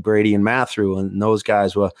bringing Brady and Matthew, and those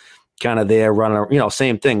guys were kind of there running,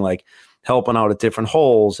 same thing, like helping out at different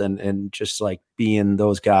holes and just like being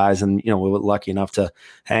those guys. And, we were lucky enough to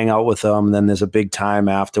hang out with them. And then there's a big time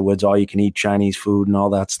afterwards, all you can eat Chinese food and all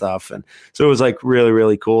that stuff. And so it was like really,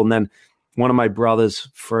 really cool. And then one of my brother's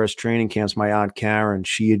first training camps, my Aunt Karen,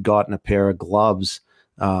 she had gotten a pair of gloves,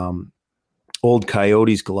 old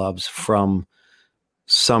Coyotes gloves from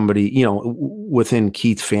somebody, within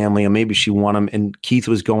Keith's family, and maybe she won them. And Keith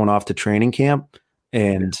was going off to training camp,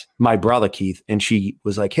 and my brother Keith, and she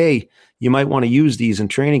was like, "Hey, you might want to use these in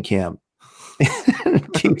training camp."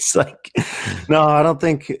 Keith's like, "No, I don't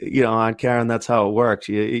think, Aunt Karen, that's how it works.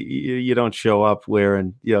 You don't show up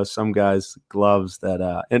wearing, some guys' gloves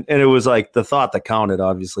that, and it was like the thought that counted,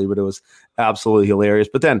 obviously, but it was absolutely hilarious.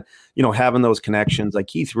 But then, having those connections, like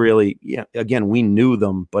Keith really, again, we knew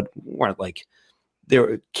them, but weren't like,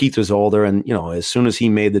 Keith was older, and, as soon as he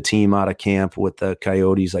made the team out of camp with the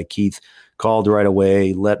Coyotes, like Keith called right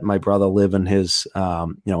away, let my brother live in his,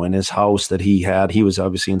 in his house that he had. He was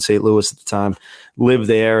obviously in St. Louis at the time, live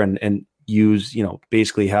there and use,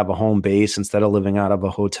 basically have a home base instead of living out of a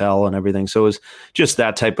hotel and everything. So it was just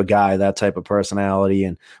that type of guy, that type of personality.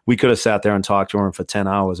 And we could have sat there and talked to him for 10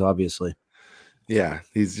 hours, obviously. Yeah.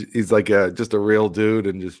 He's like just a real dude,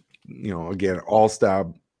 and just, again, all-star,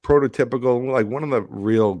 prototypical, like one of the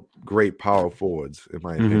real great power forwards, in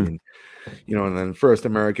my opinion. And then first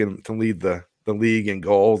American to lead the league in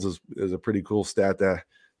goals is a pretty cool stat to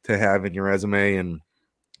have in your resume. And,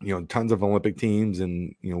 tons of Olympic teams,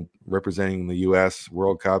 and, representing the U.S.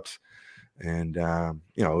 World Cups. And, it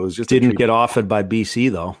was just didn't get offered by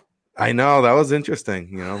BC, though. I know, that was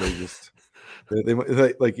interesting. They just,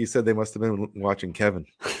 they like you said, they must have been watching Kevin.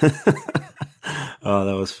 Oh,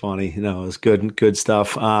 that was funny. No, it was good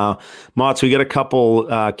stuff. Motts, we got a couple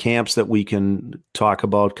camps that we can talk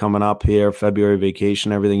about coming up here, February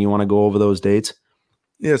vacation, everything. You want to go over those dates?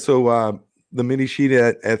 Yeah, so the mini sheet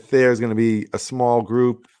at Thayer is going to be a small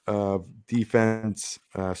group of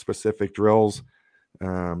defense-specific drills.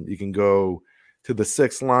 You can go to the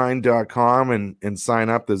sixline.com and sign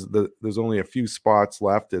up. There's only a few spots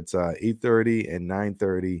left. It's 8:30 and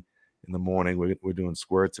 9:30 in the morning. We're doing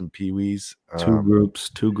squirts and peewees. Two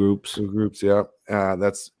groups. Yeah.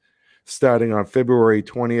 That's starting on February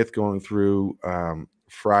 20th, going through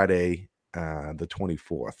Friday, the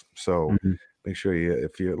 24th. So make sure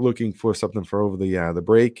if you're looking for something for over the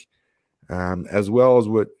break, as well as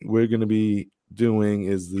what we're going to be doing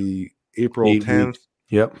is the April 10th.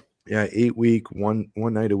 Yep. Yeah. 8-week, one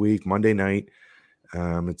night a week, Monday night.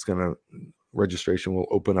 Registration will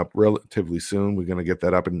open up relatively soon. We're going to get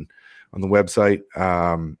that up on the website,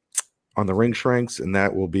 on the Ring Shrinks, and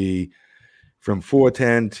that will be from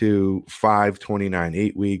 4:10 to 5:29,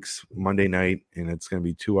 8 weeks, Monday night, and it's going to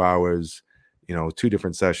be 2 hours, 2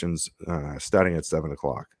 different sessions, starting at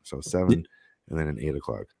 7:00. So 7 and then an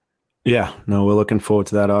 8:00. Yeah, no, we're looking forward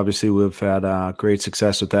to that. Obviously, we've had great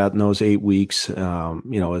success with that in those 8 weeks.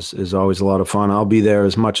 Is always a lot of fun. I'll be there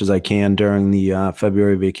as much as I can during the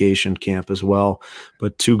February vacation camp as well.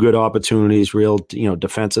 But 2 good opportunities, real,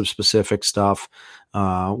 defensive specific stuff.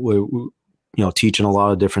 We're teaching a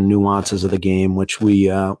lot of different nuances of the game, which we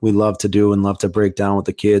love to do and love to break down with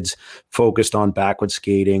the kids, focused on backward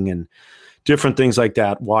skating and different things like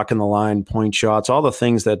that, walking the line, point shots, all the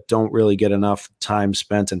things that don't really get enough time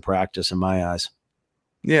spent in practice in my eyes.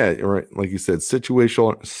 Yeah, right. Like you said,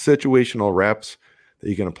 situational reps that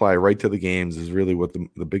you can apply right to the games is really what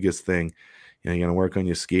the biggest thing. You're going to work on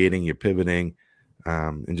your skating, your pivoting,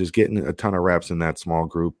 and just getting a ton of reps in that small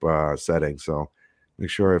group setting. So make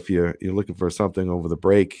sure if you're looking for something over the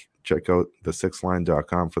break, check out the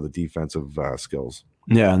sixline.com for the defensive skills.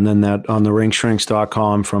 Yeah, and then that on the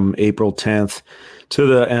ringshrinks.com from April 10th to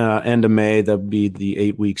the end of May, that'll be the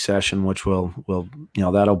 8-week session, which will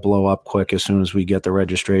that'll blow up quick as soon as we get the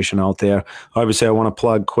registration out there. Obviously, I want to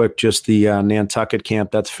plug quick just the Nantucket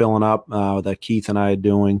camp that's filling up that Keith and I are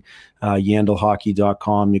doing,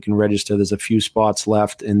 yandelhockey.com. You can register. There's a few spots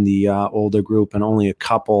left in the older group and only a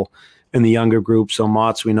couple in the younger group. So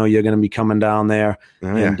Motts, we know you're going to be coming down there,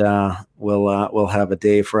 and we'll have a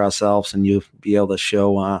day for ourselves, and you'll be able to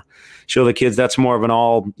show the kids. That's more of an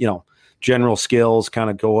all general skills,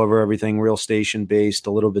 kind of go over everything, real station based,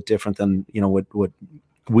 a little bit different than what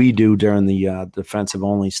we do during the defensive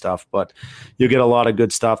only stuff. But you'll get a lot of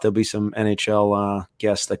good stuff. There'll be some NHL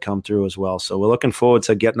guests that come through as well. So we're looking forward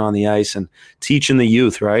to getting on the ice and teaching the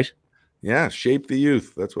youth, right? Yeah, shape the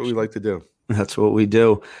youth. That's what we like to do. That's what we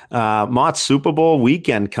do. Mott, Super Bowl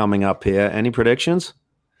weekend coming up here. Any predictions?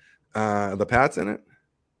 The Pats in it?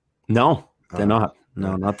 No, they're not.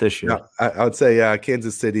 No, not this year. No, I would say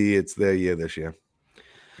Kansas City, it's their year this year.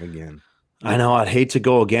 Again. I know I'd hate to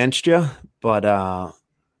go against you, but I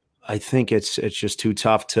think it's just too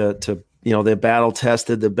tough to they're battle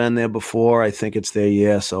tested. They've been there before. I think it's their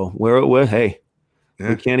year. So we're we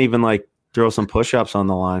can't even throw some push-ups on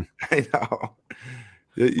the line. I know.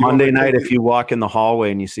 Monday night, if you walk in the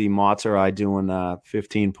hallway and you see Motts or I doing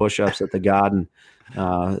 15 push-ups at the Garden,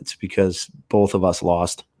 it's because both of us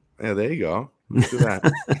lost. Yeah, there you go. Let's do that.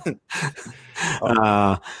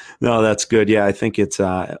 No, that's good. Yeah, I think it's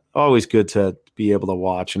always good to be able to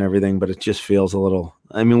watch and everything, but it just feels a little.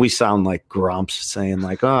 I mean, we sound like grumps saying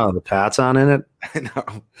 "Oh, the Pats on in it." I know.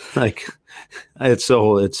 It's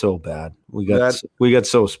so bad. We got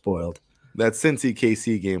so spoiled. That Cincy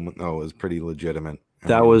KC game, was pretty legitimate.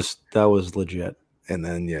 That was legit. And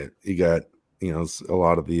then you got a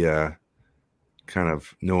lot of the kind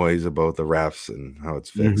of noise about the refs and how it's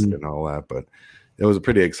fixed and all that, but it was a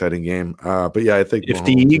pretty exciting game. But yeah, I think if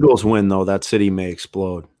the Eagles win though, that city may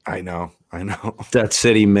explode. I know. That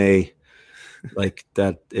city may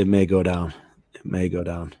it may go down. It may go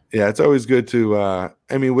down. Yeah, it's always good to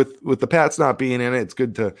with the Pats not being in it, it's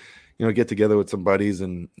good to get together with some buddies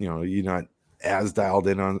and you're not as dialed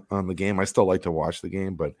in on the game. I still like to watch the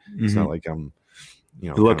game, but it's not like I'm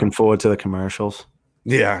You're looking forward to the commercials.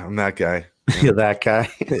 Yeah, I'm that guy. You're that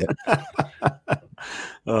guy.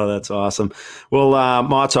 Oh, that's awesome. Well,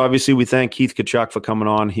 Motts, obviously we thank Keith Tkachuk for coming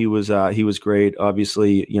on. He was great.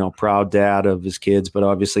 Obviously, proud dad of his kids, but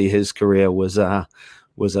obviously his career was a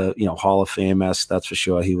Hall of Fame-esque, that's for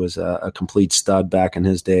sure. He was a complete stud back in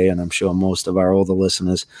his day, and I'm sure most of our older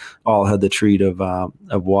listeners all had the treat of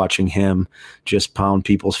watching him just pound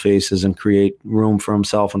people's faces and create room for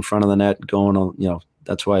himself in front of the net.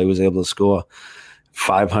 That's why he was able to score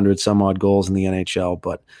 500 some odd goals in the NHL.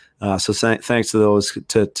 But so thanks to those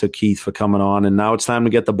to Keith for coming on, and now it's time to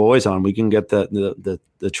get the boys on. We can get the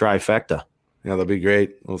trifecta. Yeah, that'll be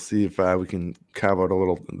great. We'll see if we can carve out a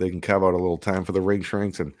little time for the Ring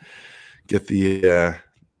Shrinks and get the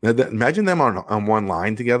imagine them on one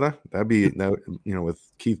line together. That'd be with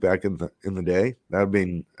Keith back in the day. That'd be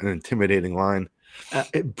an intimidating line.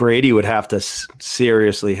 Brady would have to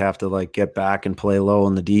seriously get back and play low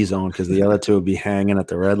in the D zone because the other two would be hanging at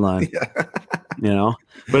the red line. Yeah.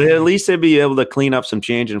 But at least they'd be able to clean up some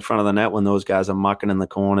change in front of the net when those guys are mucking in the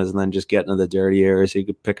corners and then just get into the dirty areas. So you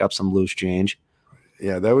could pick up some loose change.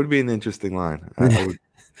 Yeah, that would be an interesting line. It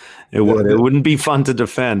would. It wouldn't be fun to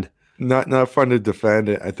defend. Not fun to defend.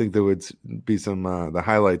 I think there would be some. The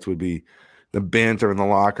highlights would be the banter in the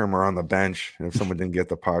locker room or on the bench if someone didn't get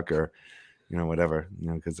the puck or whatever.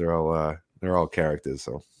 Because they're all characters.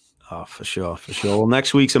 So. Oh, for sure. Well,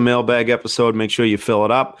 next week's a mailbag episode. Make sure you fill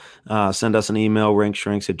it up. Send us an email,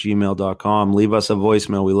 rinkshrinks@gmail.com. Leave us a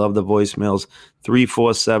voicemail. We love the voicemails.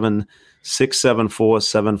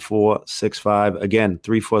 347-674-7465. Again,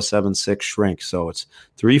 347-6-SHRINK. So it's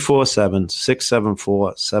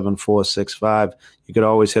 347-674-7465. You could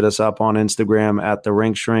always hit us up on Instagram at the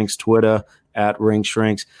Rink Shrinks, Twitter at Rink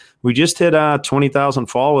Shrinks. We just hit 20,000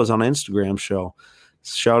 followers on Instagram show.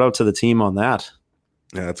 Shout out to the team on that.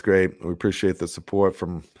 Yeah, that's great. We appreciate the support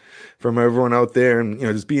from everyone out there, and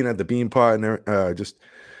just being at the Bean Pot and just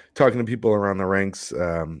talking to people around the ranks.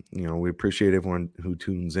 We appreciate everyone who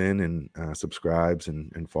tunes in and subscribes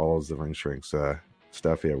and follows the Ring Shrinks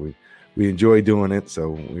stuff here. We enjoy doing it, so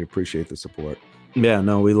we appreciate the support. Yeah,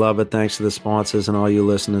 no, we love it. Thanks to the sponsors and all you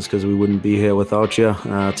listeners, because we wouldn't be here without you.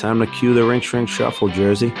 Time to cue the Ring Shrink Shuffle,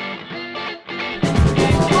 Jersey.